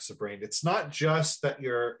impacts the brain. It's not just that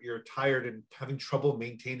you're tired and having trouble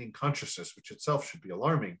maintaining consciousness, which itself should be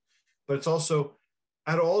alarming, but it's also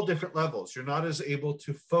at all different levels. You're not as able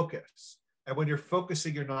to focus. And when you're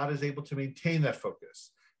focusing, you're not as able to maintain that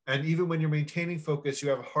focus. And even when you're maintaining focus, you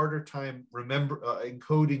have a harder time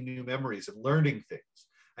encoding new memories and learning things.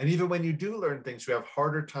 And even when you do learn things, you have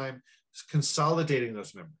harder time consolidating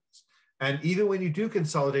those memories. And even when you do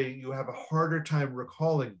consolidate, you have a harder time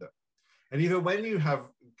recalling them. And even when you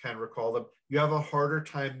can recall them, you have a harder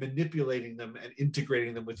time manipulating them and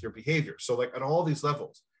integrating them with your behavior. So like at all these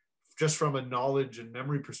levels, just from a knowledge and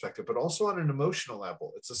memory perspective, but also on an emotional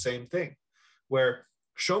level, it's the same thing. Where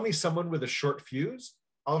show me someone with a short fuse,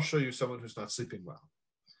 I'll show you someone who's not sleeping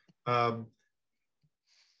well.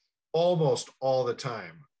 Almost all the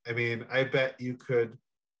time. I mean, I bet you could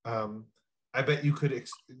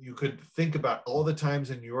think about all the times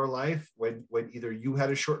in your life when either you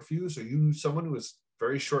had a short fuse or you knew someone who was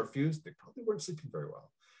very short fused. They probably weren't sleeping very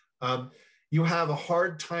well. You have a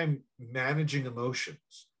hard time managing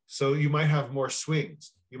emotions. So you might have more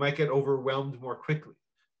swings. You might get overwhelmed more quickly,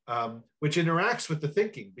 which interacts with the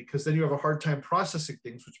thinking, because then you have a hard time processing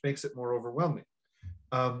things, which makes it more overwhelming.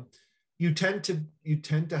 You tend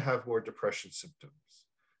to have more depression symptoms.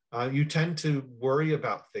 You tend to worry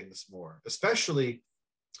about things more, especially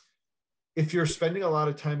if you're spending a lot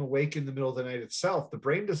of time awake in the middle of the night itself. The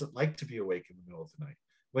brain doesn't like to be awake in the middle of the night.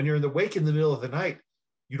 When you're awake in the middle of the night,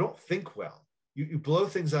 you don't think well. You blow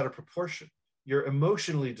things out of proportion. You're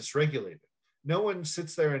emotionally dysregulated. No one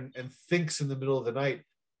sits there and thinks in the middle of the night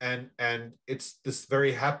and it's this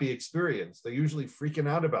very happy experience. They're usually freaking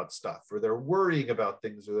out about stuff, or they're worrying about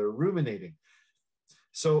things, or they're ruminating.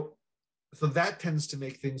 So that tends to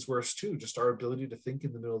make things worse too. Just our ability to think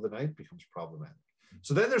in the middle of the night becomes problematic.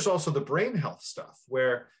 So then there's also the brain health stuff,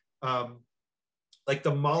 where like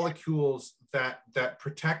the molecules that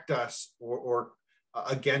protect us or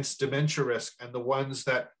against dementia risk, and the ones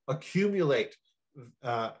that accumulate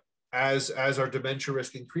as our dementia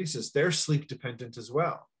risk increases, they're sleep dependent as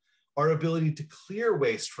well. Our ability to clear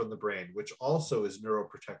waste from the brain, which also is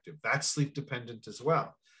neuroprotective, that's sleep dependent as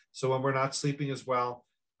well. So when we're not sleeping as well,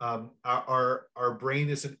 our brain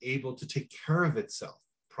isn't able to take care of itself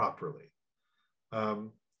properly.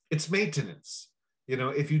 It's maintenance. You know,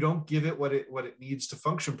 if you don't give it what it needs to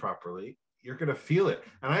function properly, you're going to feel it.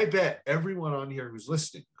 And I bet everyone on here who's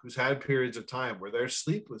listening, who's had periods of time where their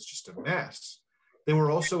sleep was just a mess, they were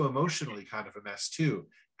also emotionally kind of a mess too.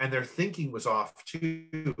 And their thinking was off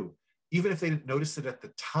too. Even if they didn't notice it at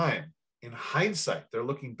the time, in hindsight, they're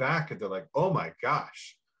looking back and they're like, oh my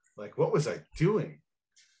gosh, like, what was I doing?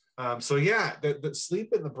 So yeah, the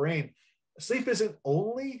sleep in the brain, sleep isn't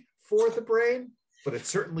only for the brain, but it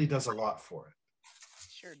certainly does a lot for it.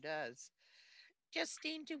 Sure does.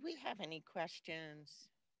 Justine, do we have any questions?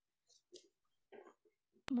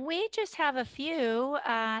 We just have a few.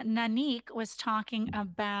 Nanik was talking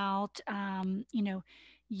about,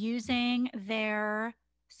 using their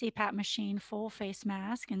CPAP machine, full face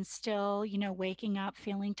mask, and still, waking up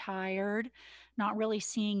feeling tired, not really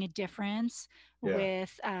seeing a difference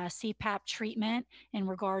with CPAP treatment in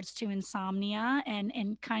regards to insomnia,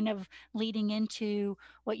 and kind of leading into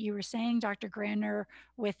what you were saying, Dr. Grandner,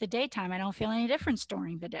 with the daytime. I don't feel any difference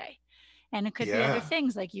during the day. And it could be other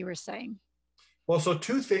things like you were saying. Well, so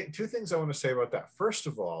two things I want to say about that. First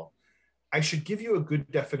of all, I should give you a good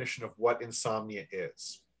definition of what insomnia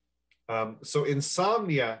is. So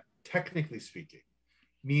insomnia, technically speaking,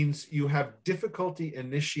 means you have difficulty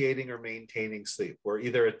initiating or maintaining sleep, where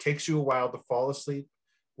either it takes you a while to fall asleep,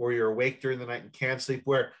 or you're awake during the night and can't sleep,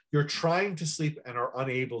 where you're trying to sleep and are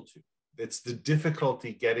unable to. It's the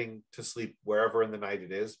difficulty getting to sleep wherever in the night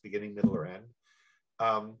it is, beginning, middle, or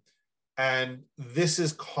end. And this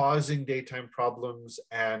is causing daytime problems,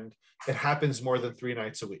 and it happens more than 3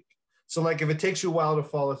 nights a week. So like if it takes you a while to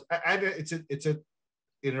fall, and it's an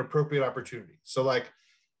appropriate opportunity. So like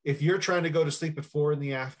if you're trying to go to sleep at 4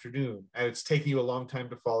 PM and it's taking you a long time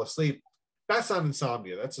to fall asleep, that's not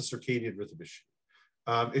insomnia. That's a circadian rhythm issue.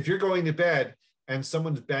 If you're going to bed and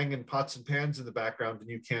someone's banging pots and pans in the background and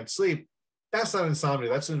you can't sleep, that's not insomnia.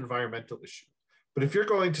 That's an environmental issue. But if you're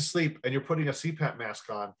going to sleep and you're putting a CPAP mask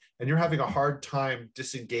on and you're having a hard time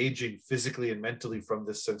disengaging physically and mentally from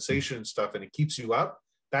this sensation and stuff, and it keeps you up,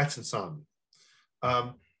 that's insomnia.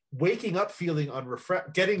 waking up feeling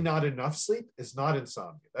unrefreshed, getting not enough sleep is not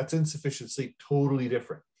insomnia. That's insufficient sleep, totally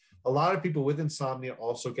different. A lot of people with insomnia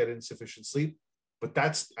also get insufficient sleep, but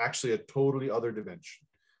that's actually a totally other dimension.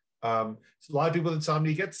 So a lot of people with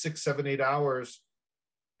insomnia get 6, 7, 8 hours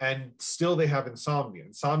and still they have insomnia.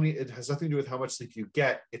 Insomnia, it has nothing to do with how much sleep you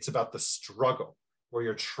get. It's about the struggle where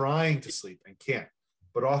you're trying to sleep and can't,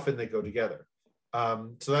 but often they go together.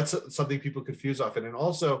 So that's something people confuse often. And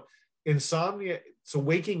also insomnia, so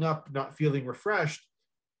waking up not feeling refreshed,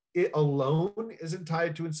 it alone isn't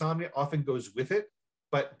tied to insomnia, often goes with it,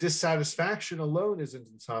 but dissatisfaction alone isn't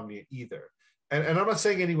insomnia either. And I'm not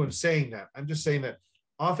saying anyone's saying that. I'm just saying that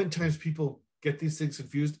oftentimes people get these things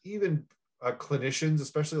confused, even clinicians,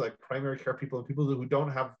 especially like primary care people and people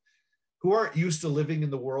who aren't used to living in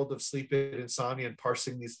the world of sleep and insomnia and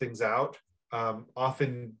parsing these things out,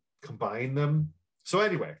 often combine them. So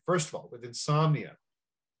anyway, first of all, with insomnia,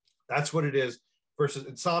 that's what it is, versus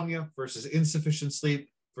insomnia versus insufficient sleep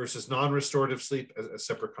versus non-restorative sleep as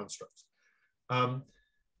separate constructs.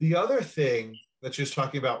 The other thing that she was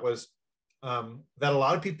talking about was that a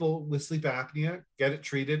lot of people with sleep apnea get it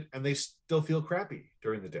treated and they still feel crappy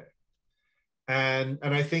during the day. And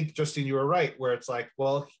I think, Justine, you were right, where it's like,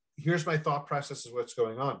 well, here's my thought process of what's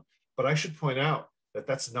going on. But I should point out that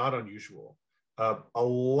that's not unusual. A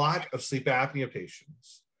lot of sleep apnea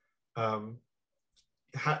patients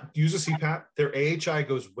use a CPAP, their AHI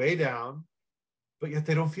goes way down, but yet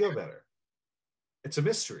they don't feel better. It's a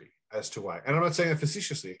mystery as to why. And I'm not saying that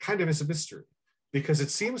facetiously, it kind of is a mystery, because it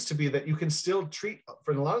seems to be that you can still treat,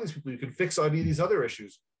 for a lot of these people, you can fix all these other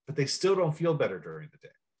issues, but they still don't feel better during the day.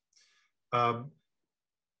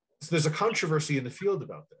 So there's a controversy in the field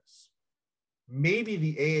about this. Maybe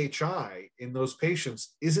the AHI in those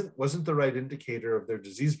patients wasn't the right indicator of their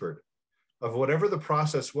disease burden, of whatever the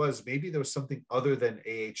process was. Maybe there was something other than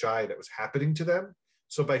AHI that was happening to them.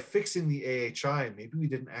 So by fixing the AHI, maybe we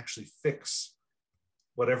didn't actually fix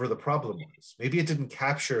whatever the problem was. Maybe it didn't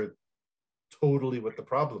capture totally what the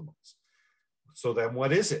problem was. So then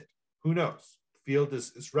what is it? Who knows? The field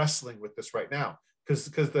is wrestling with this right now, because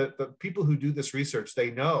the people who do this research,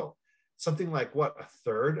 they know something like what, a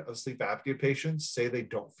third of sleep apnea patients say they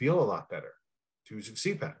don't feel a lot better using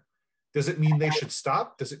CPAP. Does it mean they should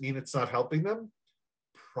stop? Does it mean it's not helping them?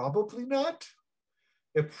 Probably not.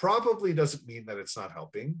 It probably doesn't mean that it's not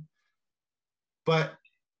helping. But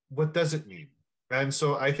what does it mean? And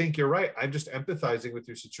so I think you're right. I'm just empathizing with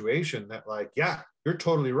your situation that, like, yeah, you're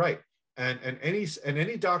totally right. And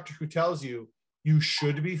any doctor who tells you you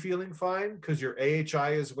should be feeling fine because your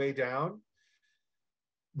AHI is way down,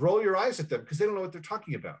 roll your eyes at them, because they don't know what they're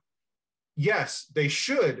talking about. Yes, they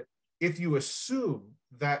should, if you assume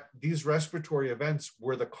that these respiratory events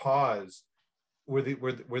were the cause, were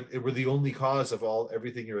the only cause of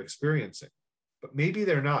everything you're experiencing. But maybe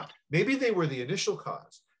they're not. Maybe they were the initial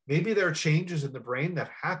cause. Maybe there are changes in the brain that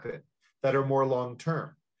happen that are more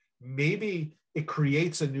long-term. Maybe it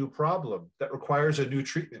creates a new problem that requires a new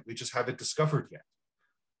treatment we just haven't discovered yet.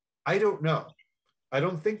 I don't know. I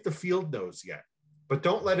don't think the field knows yet. But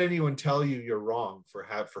don't let anyone tell you you're wrong for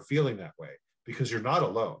feeling that way, because you're not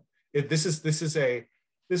alone. This is a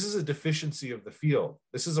deficiency of the field.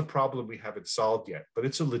 This is a problem we haven't solved yet, but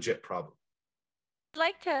it's a legit problem. I'd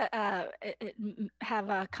like to have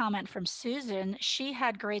a comment from Susan. She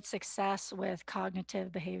had great success with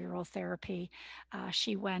cognitive behavioral therapy.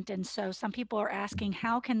 She went, and so some people are asking,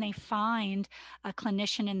 how can they find a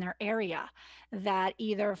clinician in their area that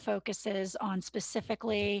either focuses on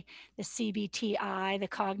specifically the CBTI, the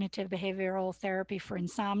cognitive behavioral therapy for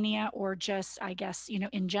insomnia, or just, I guess,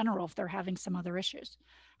 in general, if they're having some other issues?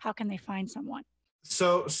 How can they find someone?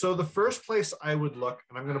 So the first place I would look,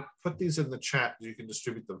 and I'm going to put these in the chat so you can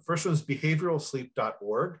distribute them. First one is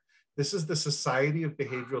behavioralsleep.org. This is the Society of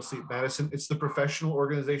Behavioral Sleep Medicine. It's the professional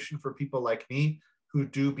organization for people like me who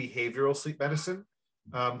do behavioral sleep medicine,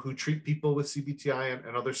 who treat people with CBTI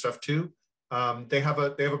and other stuff too. They have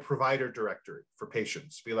a provider directory for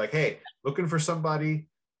patients. Be like, hey, looking for somebody.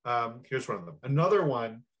 Here's one of them. Another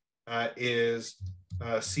one is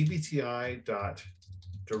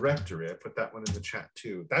CBTI.directory. I put that one in the chat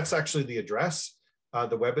too. That's actually the address,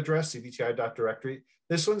 the web address, cbti.directory.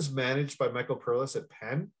 This one's managed by Michael Perlis at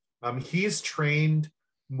Penn. He's trained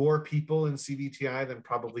more people in CBTI than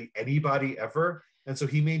probably anybody ever. And so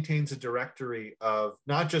he maintains a directory of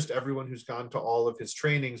not just everyone who's gone to all of his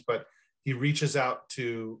trainings, but he reaches out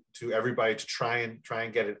to everybody to try and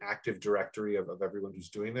get an active directory of everyone who's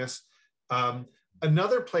doing this.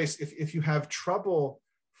 Another place, if you have trouble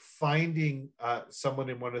finding someone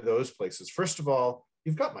in one of those places, first of all,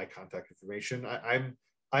 you've got my contact information.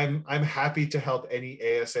 I'm happy to help any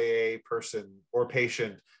ASAA person or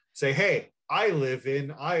patient say, hey, I live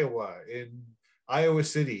in Iowa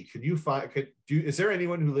City. Can you find, is there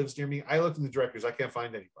anyone who lives near me? I look in the directories, I can't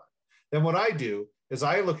find anybody. Then what I do is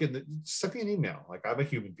I look in send me an email. Like, I'm a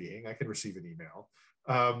human being, I can receive an email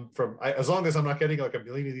as long as I'm not getting like a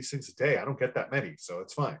million of these things a day. I don't get that many, so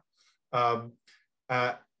it's fine.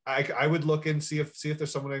 I would look and see if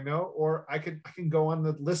there's someone I know, or I can go on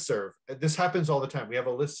the listserv. This happens all the time. We have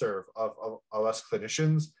a listserv of us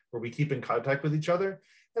clinicians where we keep in contact with each other.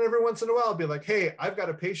 And every once in a while, I'll be like, hey, I've got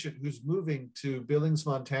a patient who's moving to Billings,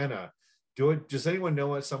 Montana. Does anyone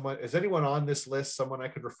know someone? Is anyone on this list someone I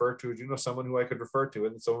could refer to? Do you know someone who I could refer to?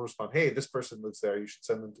 And someone will respond, hey, this person lives there. You should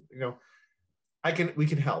send them to, we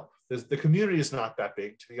can help. The community is not that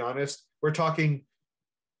big, to be honest. We're talking,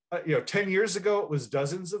 10 years ago, it was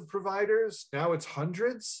dozens of providers. Now it's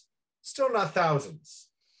hundreds, still not thousands.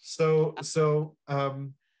 So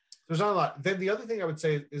there's not a lot. Then the other thing I would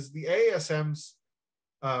say is the AASM's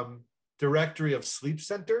directory of sleep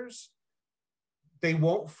centers. They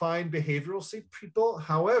won't find behavioral sleep people.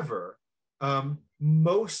 However,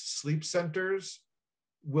 most sleep centers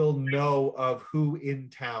will know of who in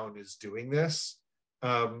town is doing this.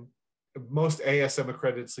 Most ASM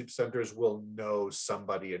accredited sleep centers will know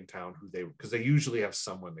somebody in town because they usually have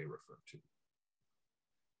someone they refer to.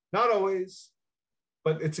 Not always,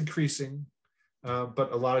 but it's increasing.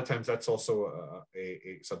 But a lot of times that's also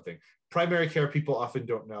something. Primary care people often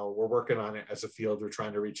don't know. We're working on it as a field. We're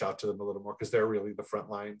trying to reach out to them a little more because they're really the front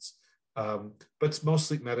lines. But most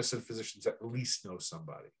sleep medicine physicians at least know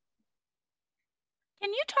somebody.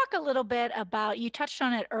 Can you talk a little bit about, you touched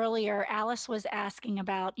on it earlier, Alice was asking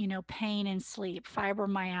about, pain and sleep,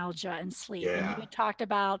 fibromyalgia and sleep. Yeah. And you talked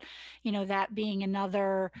about, that being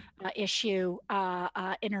another issue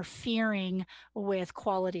interfering with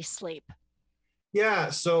quality sleep. Yeah,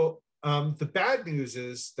 so the bad news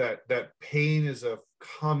is that pain is a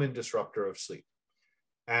common disruptor of sleep.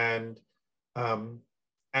 And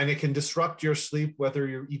it can disrupt your sleep whether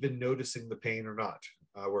you're even noticing the pain or not.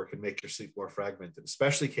 Where it can make your sleep more fragmented,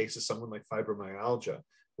 especially cases someone like fibromyalgia,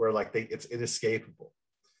 where it's inescapable.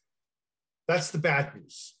 That's the bad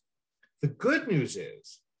news. The good news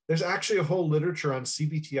is there's actually a whole literature on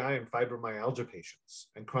CBTI and fibromyalgia patients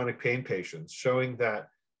and chronic pain patients showing that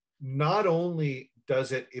not only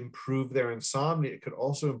does it improve their insomnia, it could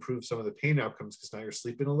also improve some of the pain outcomes because now you're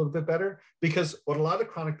sleeping a little bit better. Because what a lot of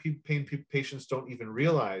chronic pain patients don't even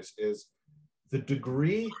realize is the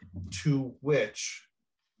degree to which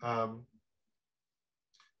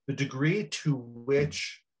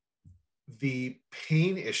the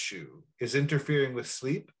pain issue is interfering with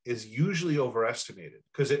sleep is usually overestimated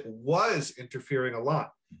because it was interfering a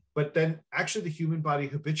lot. But then actually the human body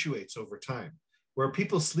habituates over time, where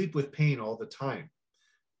people sleep with pain all the time.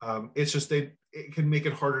 It's just it can make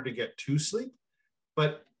it harder to get to sleep,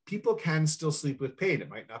 but people can still sleep with pain. It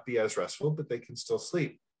might not be as restful, but they can still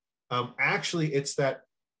sleep. Actually, it's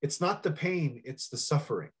not the pain, it's the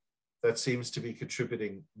suffering that seems to be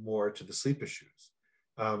contributing more to the sleep issues.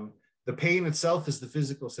 The pain itself is the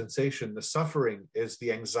physical sensation. The suffering is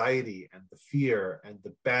the anxiety and the fear and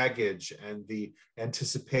the baggage and the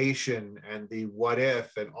anticipation and the what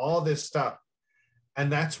if and all this stuff.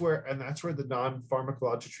 And that's where the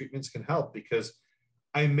non-pharmacologic treatments can help, because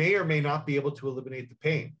I may or may not be able to eliminate the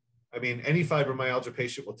pain. I mean, any fibromyalgia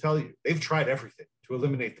patient will tell you they've tried everything to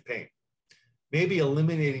eliminate the pain. Maybe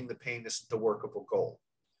eliminating the pain isn't the workable goal.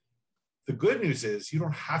 The good news is you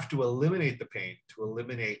don't have to eliminate the pain to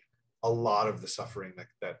eliminate a lot of the suffering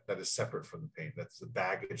that is separate from the pain. That's the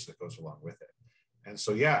baggage that goes along with it. And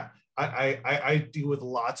so, yeah, I deal with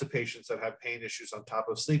lots of patients that have pain issues on top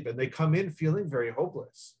of sleep, and they come in feeling very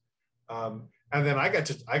hopeless. And then I get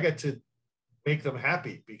to make them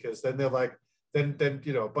happy, because then they're like, then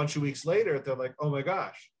a bunch of weeks later, they're like, oh my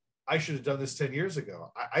gosh, I should have done this 10 years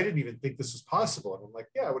ago. I didn't even think this was possible. And I'm like,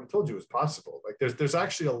 yeah, I would have told you it was possible. Like there's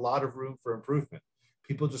actually a lot of room for improvement.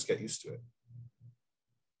 People just get used to it.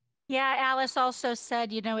 Yeah, Alice also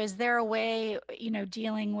said, is there a way,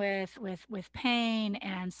 dealing with pain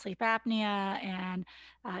and sleep apnea and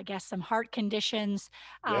I guess some heart conditions,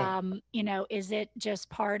 Yeah. Is it just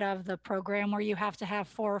part of the program where you have to have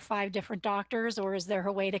 4 or 5 different doctors, or is there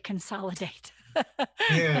a way to consolidate?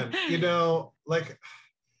 Man,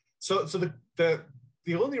 so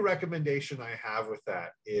the only recommendation I have with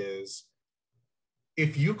that is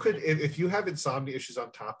if you have insomnia issues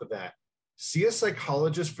on top of that, see a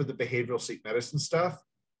psychologist for the behavioral sleep medicine stuff,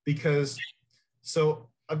 because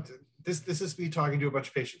this is me talking to a bunch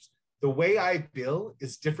of patients. The way I bill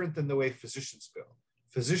is different than the way physicians bill.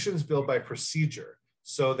 Physicians bill by procedure.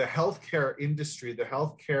 So the healthcare industry, the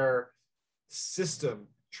healthcare system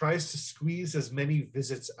tries to squeeze as many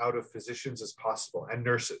visits out of physicians as possible and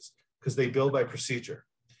nurses because they bill by procedure.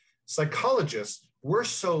 Psychologists, we're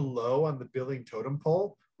so low on the billing totem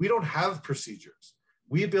pole, we don't have procedures.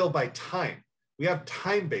 We bill by time. We have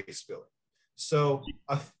time-based billing. So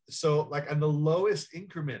like, and the lowest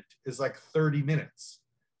increment is like 30 minutes.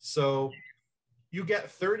 So you get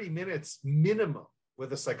 30 minutes minimum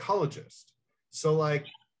with a psychologist. So like,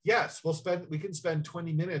 yes, we can spend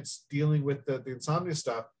 20 minutes dealing with the insomnia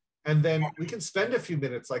stuff, and then we can spend a few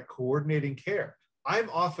minutes like coordinating care. I'm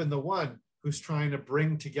often the one who's trying to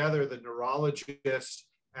bring together the neurologist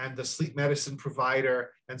and the sleep medicine provider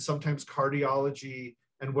and sometimes cardiology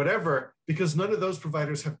and whatever, because none of those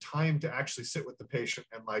providers have time to actually sit with the patient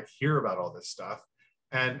and like hear about all this stuff.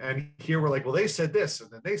 And here we're like, well, they said this,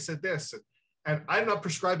 and then they said this. And I'm not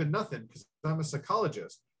prescribing nothing because I'm a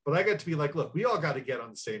psychologist, but I got to be like, look, we all got to get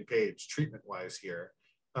on the same page treatment-wise here,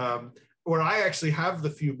 where I actually have the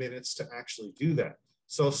few minutes to actually do that.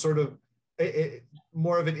 So sort of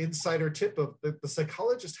more of an insider tip of the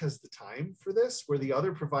psychologist has the time for this, where the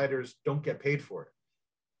other providers don't get paid for it.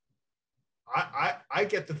 I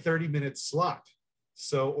get the 30-minute slot,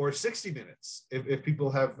 so, or 60 minutes if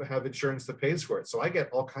people have insurance that pays for it. So I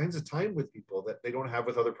get all kinds of time with people that they don't have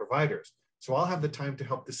with other providers. So I'll have the time to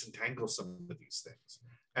help disentangle some of these things.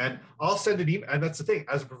 And I'll send an email, and that's the thing,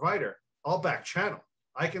 as a provider, I'll back channel.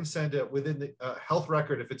 I can send it within the health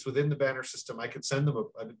record. If it's within the Banner system, I can send them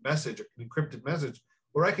a message, an encrypted message,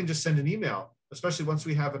 or I can just send an email, especially once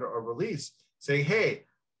we have a release, saying, hey,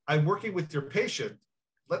 I'm working with your patient.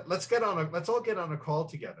 Let's all get on a call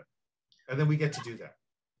together. And then we get to do that.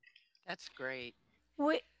 That's great.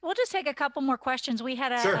 We'll just take a couple more questions. We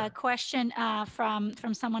had a question from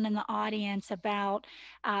someone in the audience about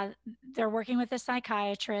they're working with a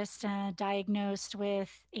psychiatrist diagnosed with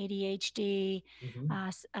ADHD,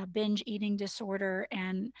 a binge eating disorder,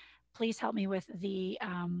 and please help me with the,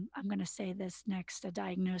 I'm going to say this next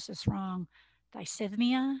diagnosis wrong,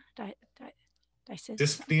 dysthymia?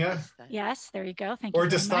 Dyspnea? Yes, there you go. Thank you. Or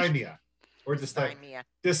dysthymia. Or dysthymia.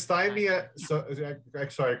 Dysthymia. So I'm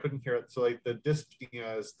sorry, I couldn't hear it. So like the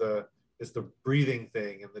dyspnea is the breathing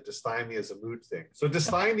thing, and the dysthymia is a mood thing. So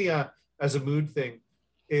dysthymia as a mood thing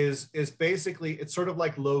is basically, it's sort of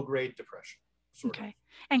like low grade depression. Okay.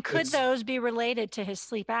 And could those be related to his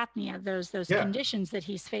sleep apnea? Those conditions that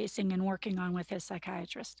he's facing and working on with his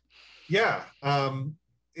psychiatrist? Yeah.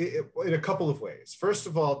 In a couple of ways. First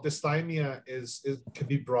of all, dysthymia can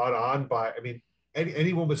be brought on by, I mean,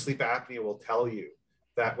 anyone with sleep apnea will tell you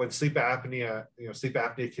that when sleep apnea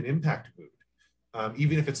can impact mood,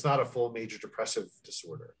 even if it's not a full major depressive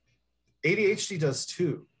disorder. ADHD does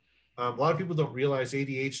too. A lot of people don't realize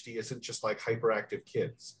ADHD isn't just like hyperactive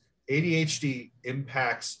kids. ADHD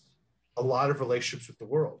impacts a lot of relationships with the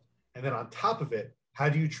world. And then on top of it, how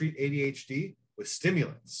do you treat ADHD? With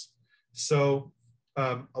stimulants. So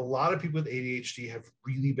a lot of people with ADHD have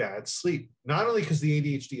really bad sleep, not only because the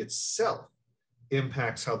ADHD itself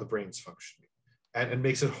impacts how the brain's functioning and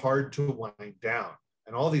makes it hard to wind down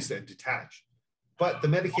and all these things, detach, but the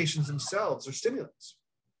medications themselves are stimulants.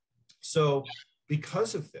 So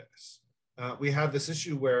because of this, we have this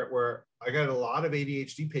issue where I got a lot of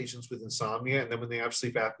ADHD patients with insomnia, and then when they have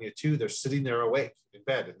sleep apnea too, they're sitting there awake in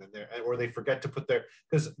bed, and then or they forget to put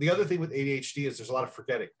because the other thing with ADHD is there's a lot of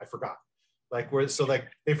forgetting. I forgot. So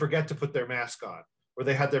they forget to put their mask on, or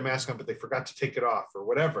they had their mask on, but they forgot to take it off or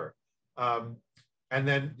whatever. And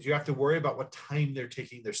then you have to worry about what time they're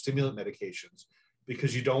taking their stimulant medications,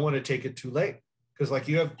 because you don't want to take it too late. Because like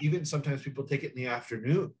you have, even sometimes people take it in the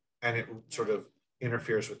afternoon and it sort of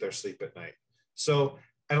interferes with their sleep at night. So,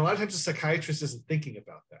 and a lot of times the psychiatrist isn't thinking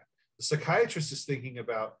about that. The psychiatrist is thinking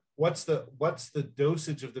about what's the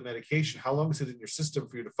dosage of the medication? How long is it in your system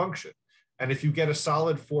for you to function? And if you get a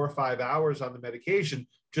solid 4 or 5 hours on the medication,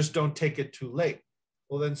 just don't take it too late.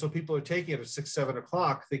 Well, then, so people are taking it at 6, 7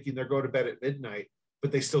 o'clock thinking they're going to bed at midnight,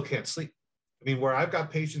 but they still can't sleep. I mean, where I've got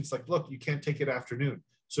patients like, look, you can't take it afternoon.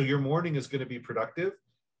 So your morning is going to be productive,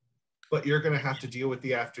 but you're going to have to deal with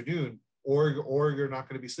the afternoon, or you're not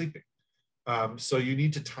going to be sleeping. So you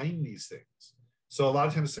need to time these things. So a lot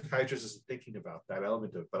of times the psychiatrist isn't thinking about that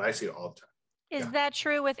element of it, but I see it all the time. Is that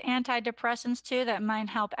true with antidepressants too? That might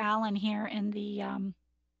help Alan here in the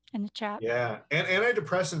chat. Yeah, and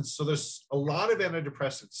antidepressants. So there's a lot of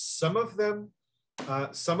antidepressants. Some of them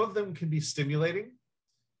can be stimulating,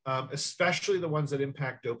 especially the ones that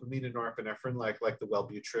impact dopamine and norepinephrine, like the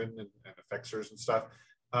Wellbutrin and Effexors and stuff.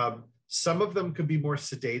 Some of them could be more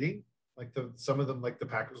sedating. Some of them, like the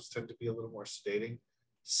Packers, tend to be a little more sedating.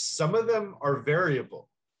 Some of them are variable.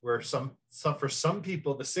 where for some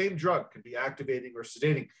people, the same drug can be activating or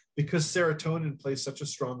sedating because serotonin plays such a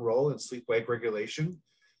strong role in sleep-wake regulation.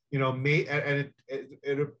 It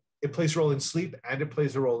plays a role in sleep and it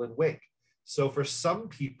plays a role in wake. So for some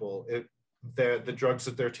people, the drugs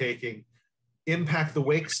that they're taking impact the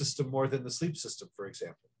wake system more than the sleep system, for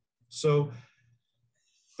example. So,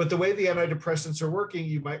 but the way the antidepressants are working,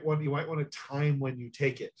 you might want to time when you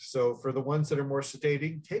take it. So for the ones that are more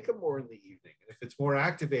sedating, take them more in the evening. And if it's more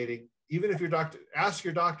activating, even if ask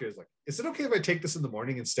your doctor, is like, is it okay if I take this in the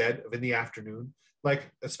morning instead of in the afternoon?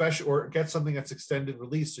 Like, especially, or get something that's extended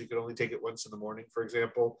release so you can only take it once in the morning, for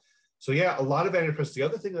example. So yeah, a lot of antidepressants. The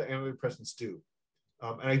other thing that antidepressants do,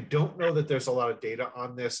 and I don't know that there's a lot of data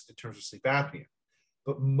on this in terms of sleep apnea,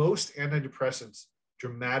 but most antidepressants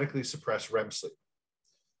dramatically suppress REM sleep.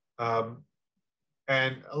 And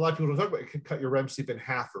a lot of people don't talk about it. It can cut your REM sleep in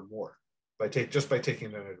half or more just by taking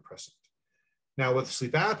an antidepressant. Now with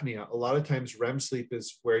sleep apnea, a lot of times REM sleep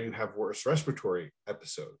is where you have worse respiratory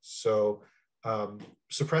episodes. So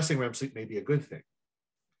suppressing REM sleep may be a good thing.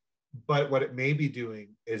 But what it may be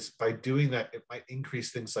doing is by doing that, it might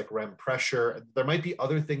increase things like REM pressure. There might be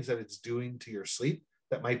other things that it's doing to your sleep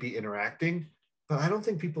that might be interacting. But I don't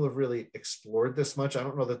think people have really explored this much. I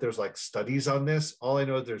don't know that there's like studies on this. All I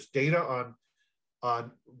know is there's data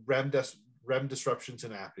on REM disruptions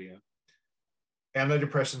in apnea.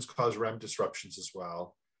 Antidepressants cause REM disruptions as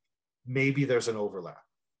well. Maybe there's an overlap.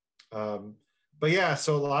 But yeah,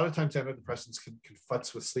 so a lot of times antidepressants can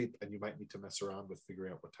futz with sleep, and you might need to mess around with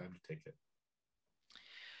figuring out what time to take it.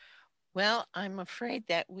 Well, I'm afraid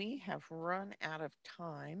that we have run out of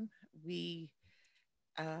time. We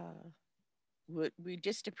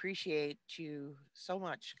just appreciate you so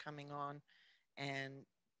much coming on and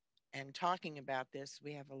talking about this.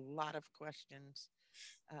 We have a lot of questions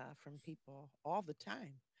from people all the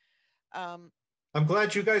time. I'm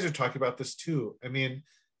glad you guys are talking about this too. I mean,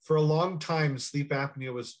 for a long time, sleep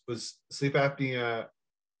apnea sleep apnea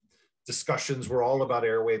discussions were all about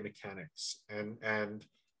airway mechanics. And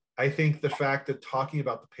I think the fact that talking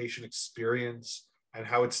about the patient experience and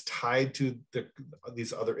how it's tied to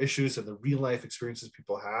these other issues and the real life experiences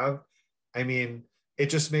people have, I mean, it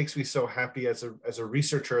just makes me so happy as a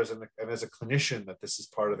researcher and as a clinician that this is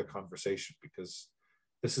part of the conversation, because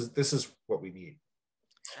this is what we need.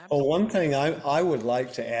 Well, one thing I would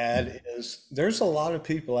like to add is there's a lot of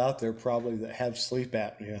people out there probably that have sleep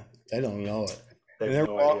apnea. They don't know it. And they're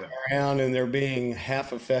walking around and they're being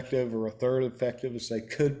half effective or a third effective as they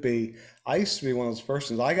could be. I used to be one of those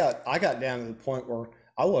persons. I got down to the point where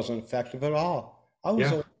I wasn't effective at all. I was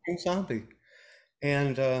a walking zombie.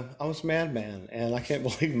 And I was a madman. And I can't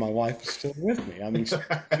believe my wife is still with me. I mean,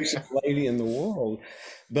 she's the lady in the world.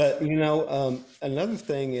 But, another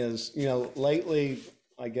thing is, lately,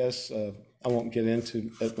 I guess I won't get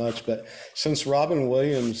into it much, but since Robin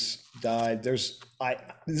Williams died, this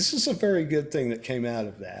is a very good thing that came out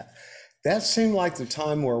of that. That seemed like the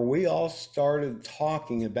time where we all started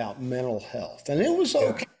talking about mental health, and it was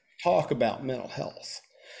okay to talk about mental health.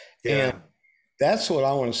 Yeah. And that's what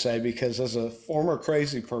I want to say, because as a former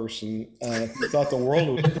crazy person who thought the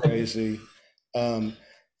world was crazy,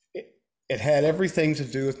 it had everything to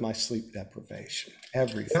do with my sleep deprivation,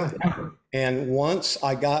 everything. Yeah. And once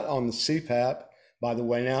I got on the CPAP, by the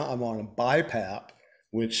way, now I'm on a BiPAP,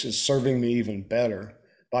 which is serving me even better.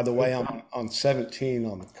 By the way, I'm on 17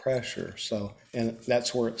 on the pressure. So, and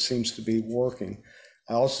that's where it seems to be working.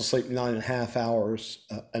 I also sleep 9.5 hours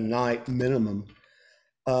a night minimum.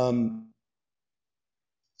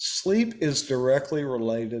 Sleep is directly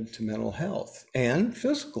related to mental health and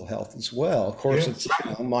physical health as well. Of course, it's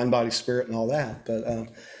mind, body, spirit, and all that. But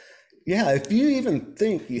if you even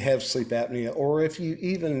think you have sleep apnea, or if you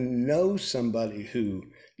even know somebody who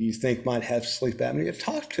you think might have sleep apnea,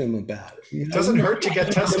 talk to them about it. It doesn't hurt to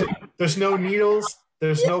get tested. There's no needles.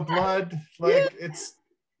 There's no blood. It's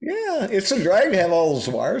a drag to have all those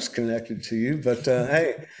wires connected to you, but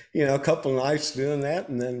hey, a couple of nights doing that,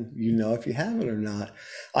 and then if you have it or not.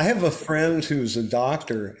 I have a friend who's a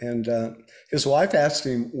doctor, and his wife asked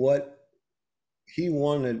him what he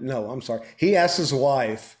wanted. No, I'm sorry. He asked his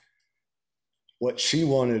wife what she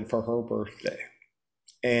wanted for her birthday,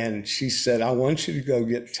 and she said, "I want you to go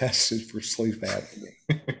get tested for sleep apnea."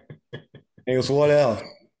 And he goes, "What else?"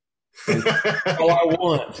 And, "All I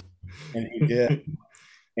want," and he did.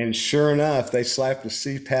 And sure enough, they slapped a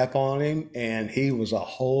CPAP on him, and he was a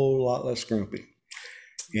whole lot less grumpy,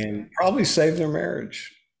 and probably saved their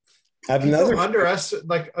marriage. Like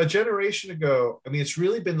a generation ago, I mean, it's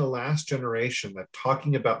really been the last generation that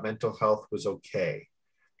talking about mental health was okay.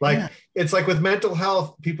 It's like with mental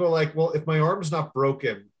health, people are like, well, if my arm's not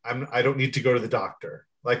broken, I don't need to go to the doctor.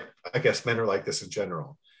 Like, I guess men are like this in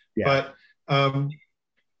general. Yeah.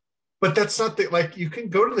 But that's not the, like, you can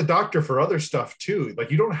go to the doctor for other stuff too. Like,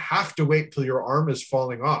 you don't have to wait till your arm is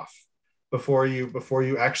falling off before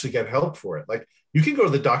you actually get help for it. Like, you can go to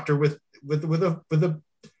the doctor with a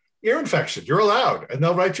ear infection. You're allowed, and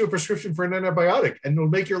they'll write you a prescription for an antibiotic, and it'll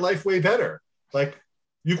make your life way better. Like,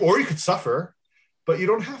 you could suffer, but you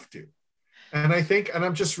don't have to. And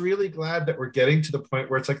I'm just really glad that we're getting to the point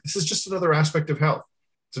where it's like, this is just another aspect of health.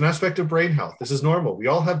 It's an aspect of brain health. This is normal. We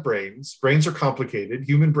all have brains. Brains are complicated,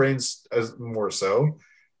 human brains as more so.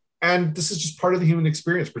 And this is just part of the human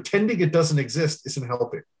experience. Pretending it doesn't exist isn't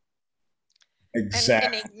helping.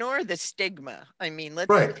 Exactly. And ignore the stigma. I mean, let's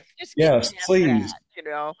just yes, please. That, you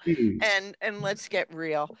know, please. And let's get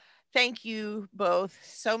real. Thank you both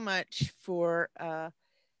so much for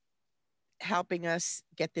helping us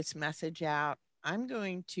get this message out. I'm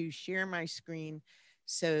going to share my screen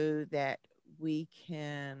so that we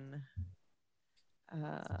can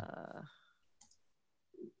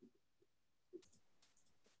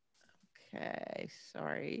okay,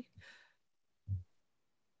 sorry.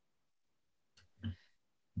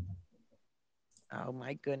 Oh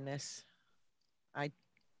my goodness.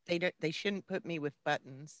 They shouldn't put me with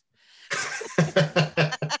buttons.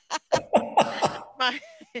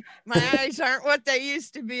 my eyes aren't what they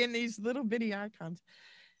used to be in these little bitty icons.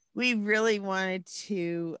 We really wanted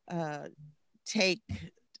to take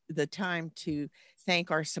the time to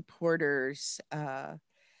thank our supporters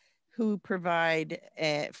who provide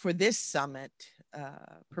for this summit,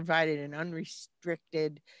 provided an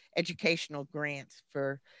unrestricted educational grant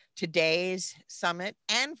for today's summit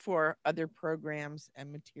and for other programs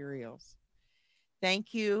and materials.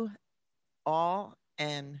 Thank you all,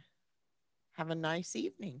 and have a nice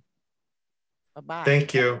evening. Bye-bye.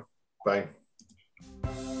 Thank you. Bye.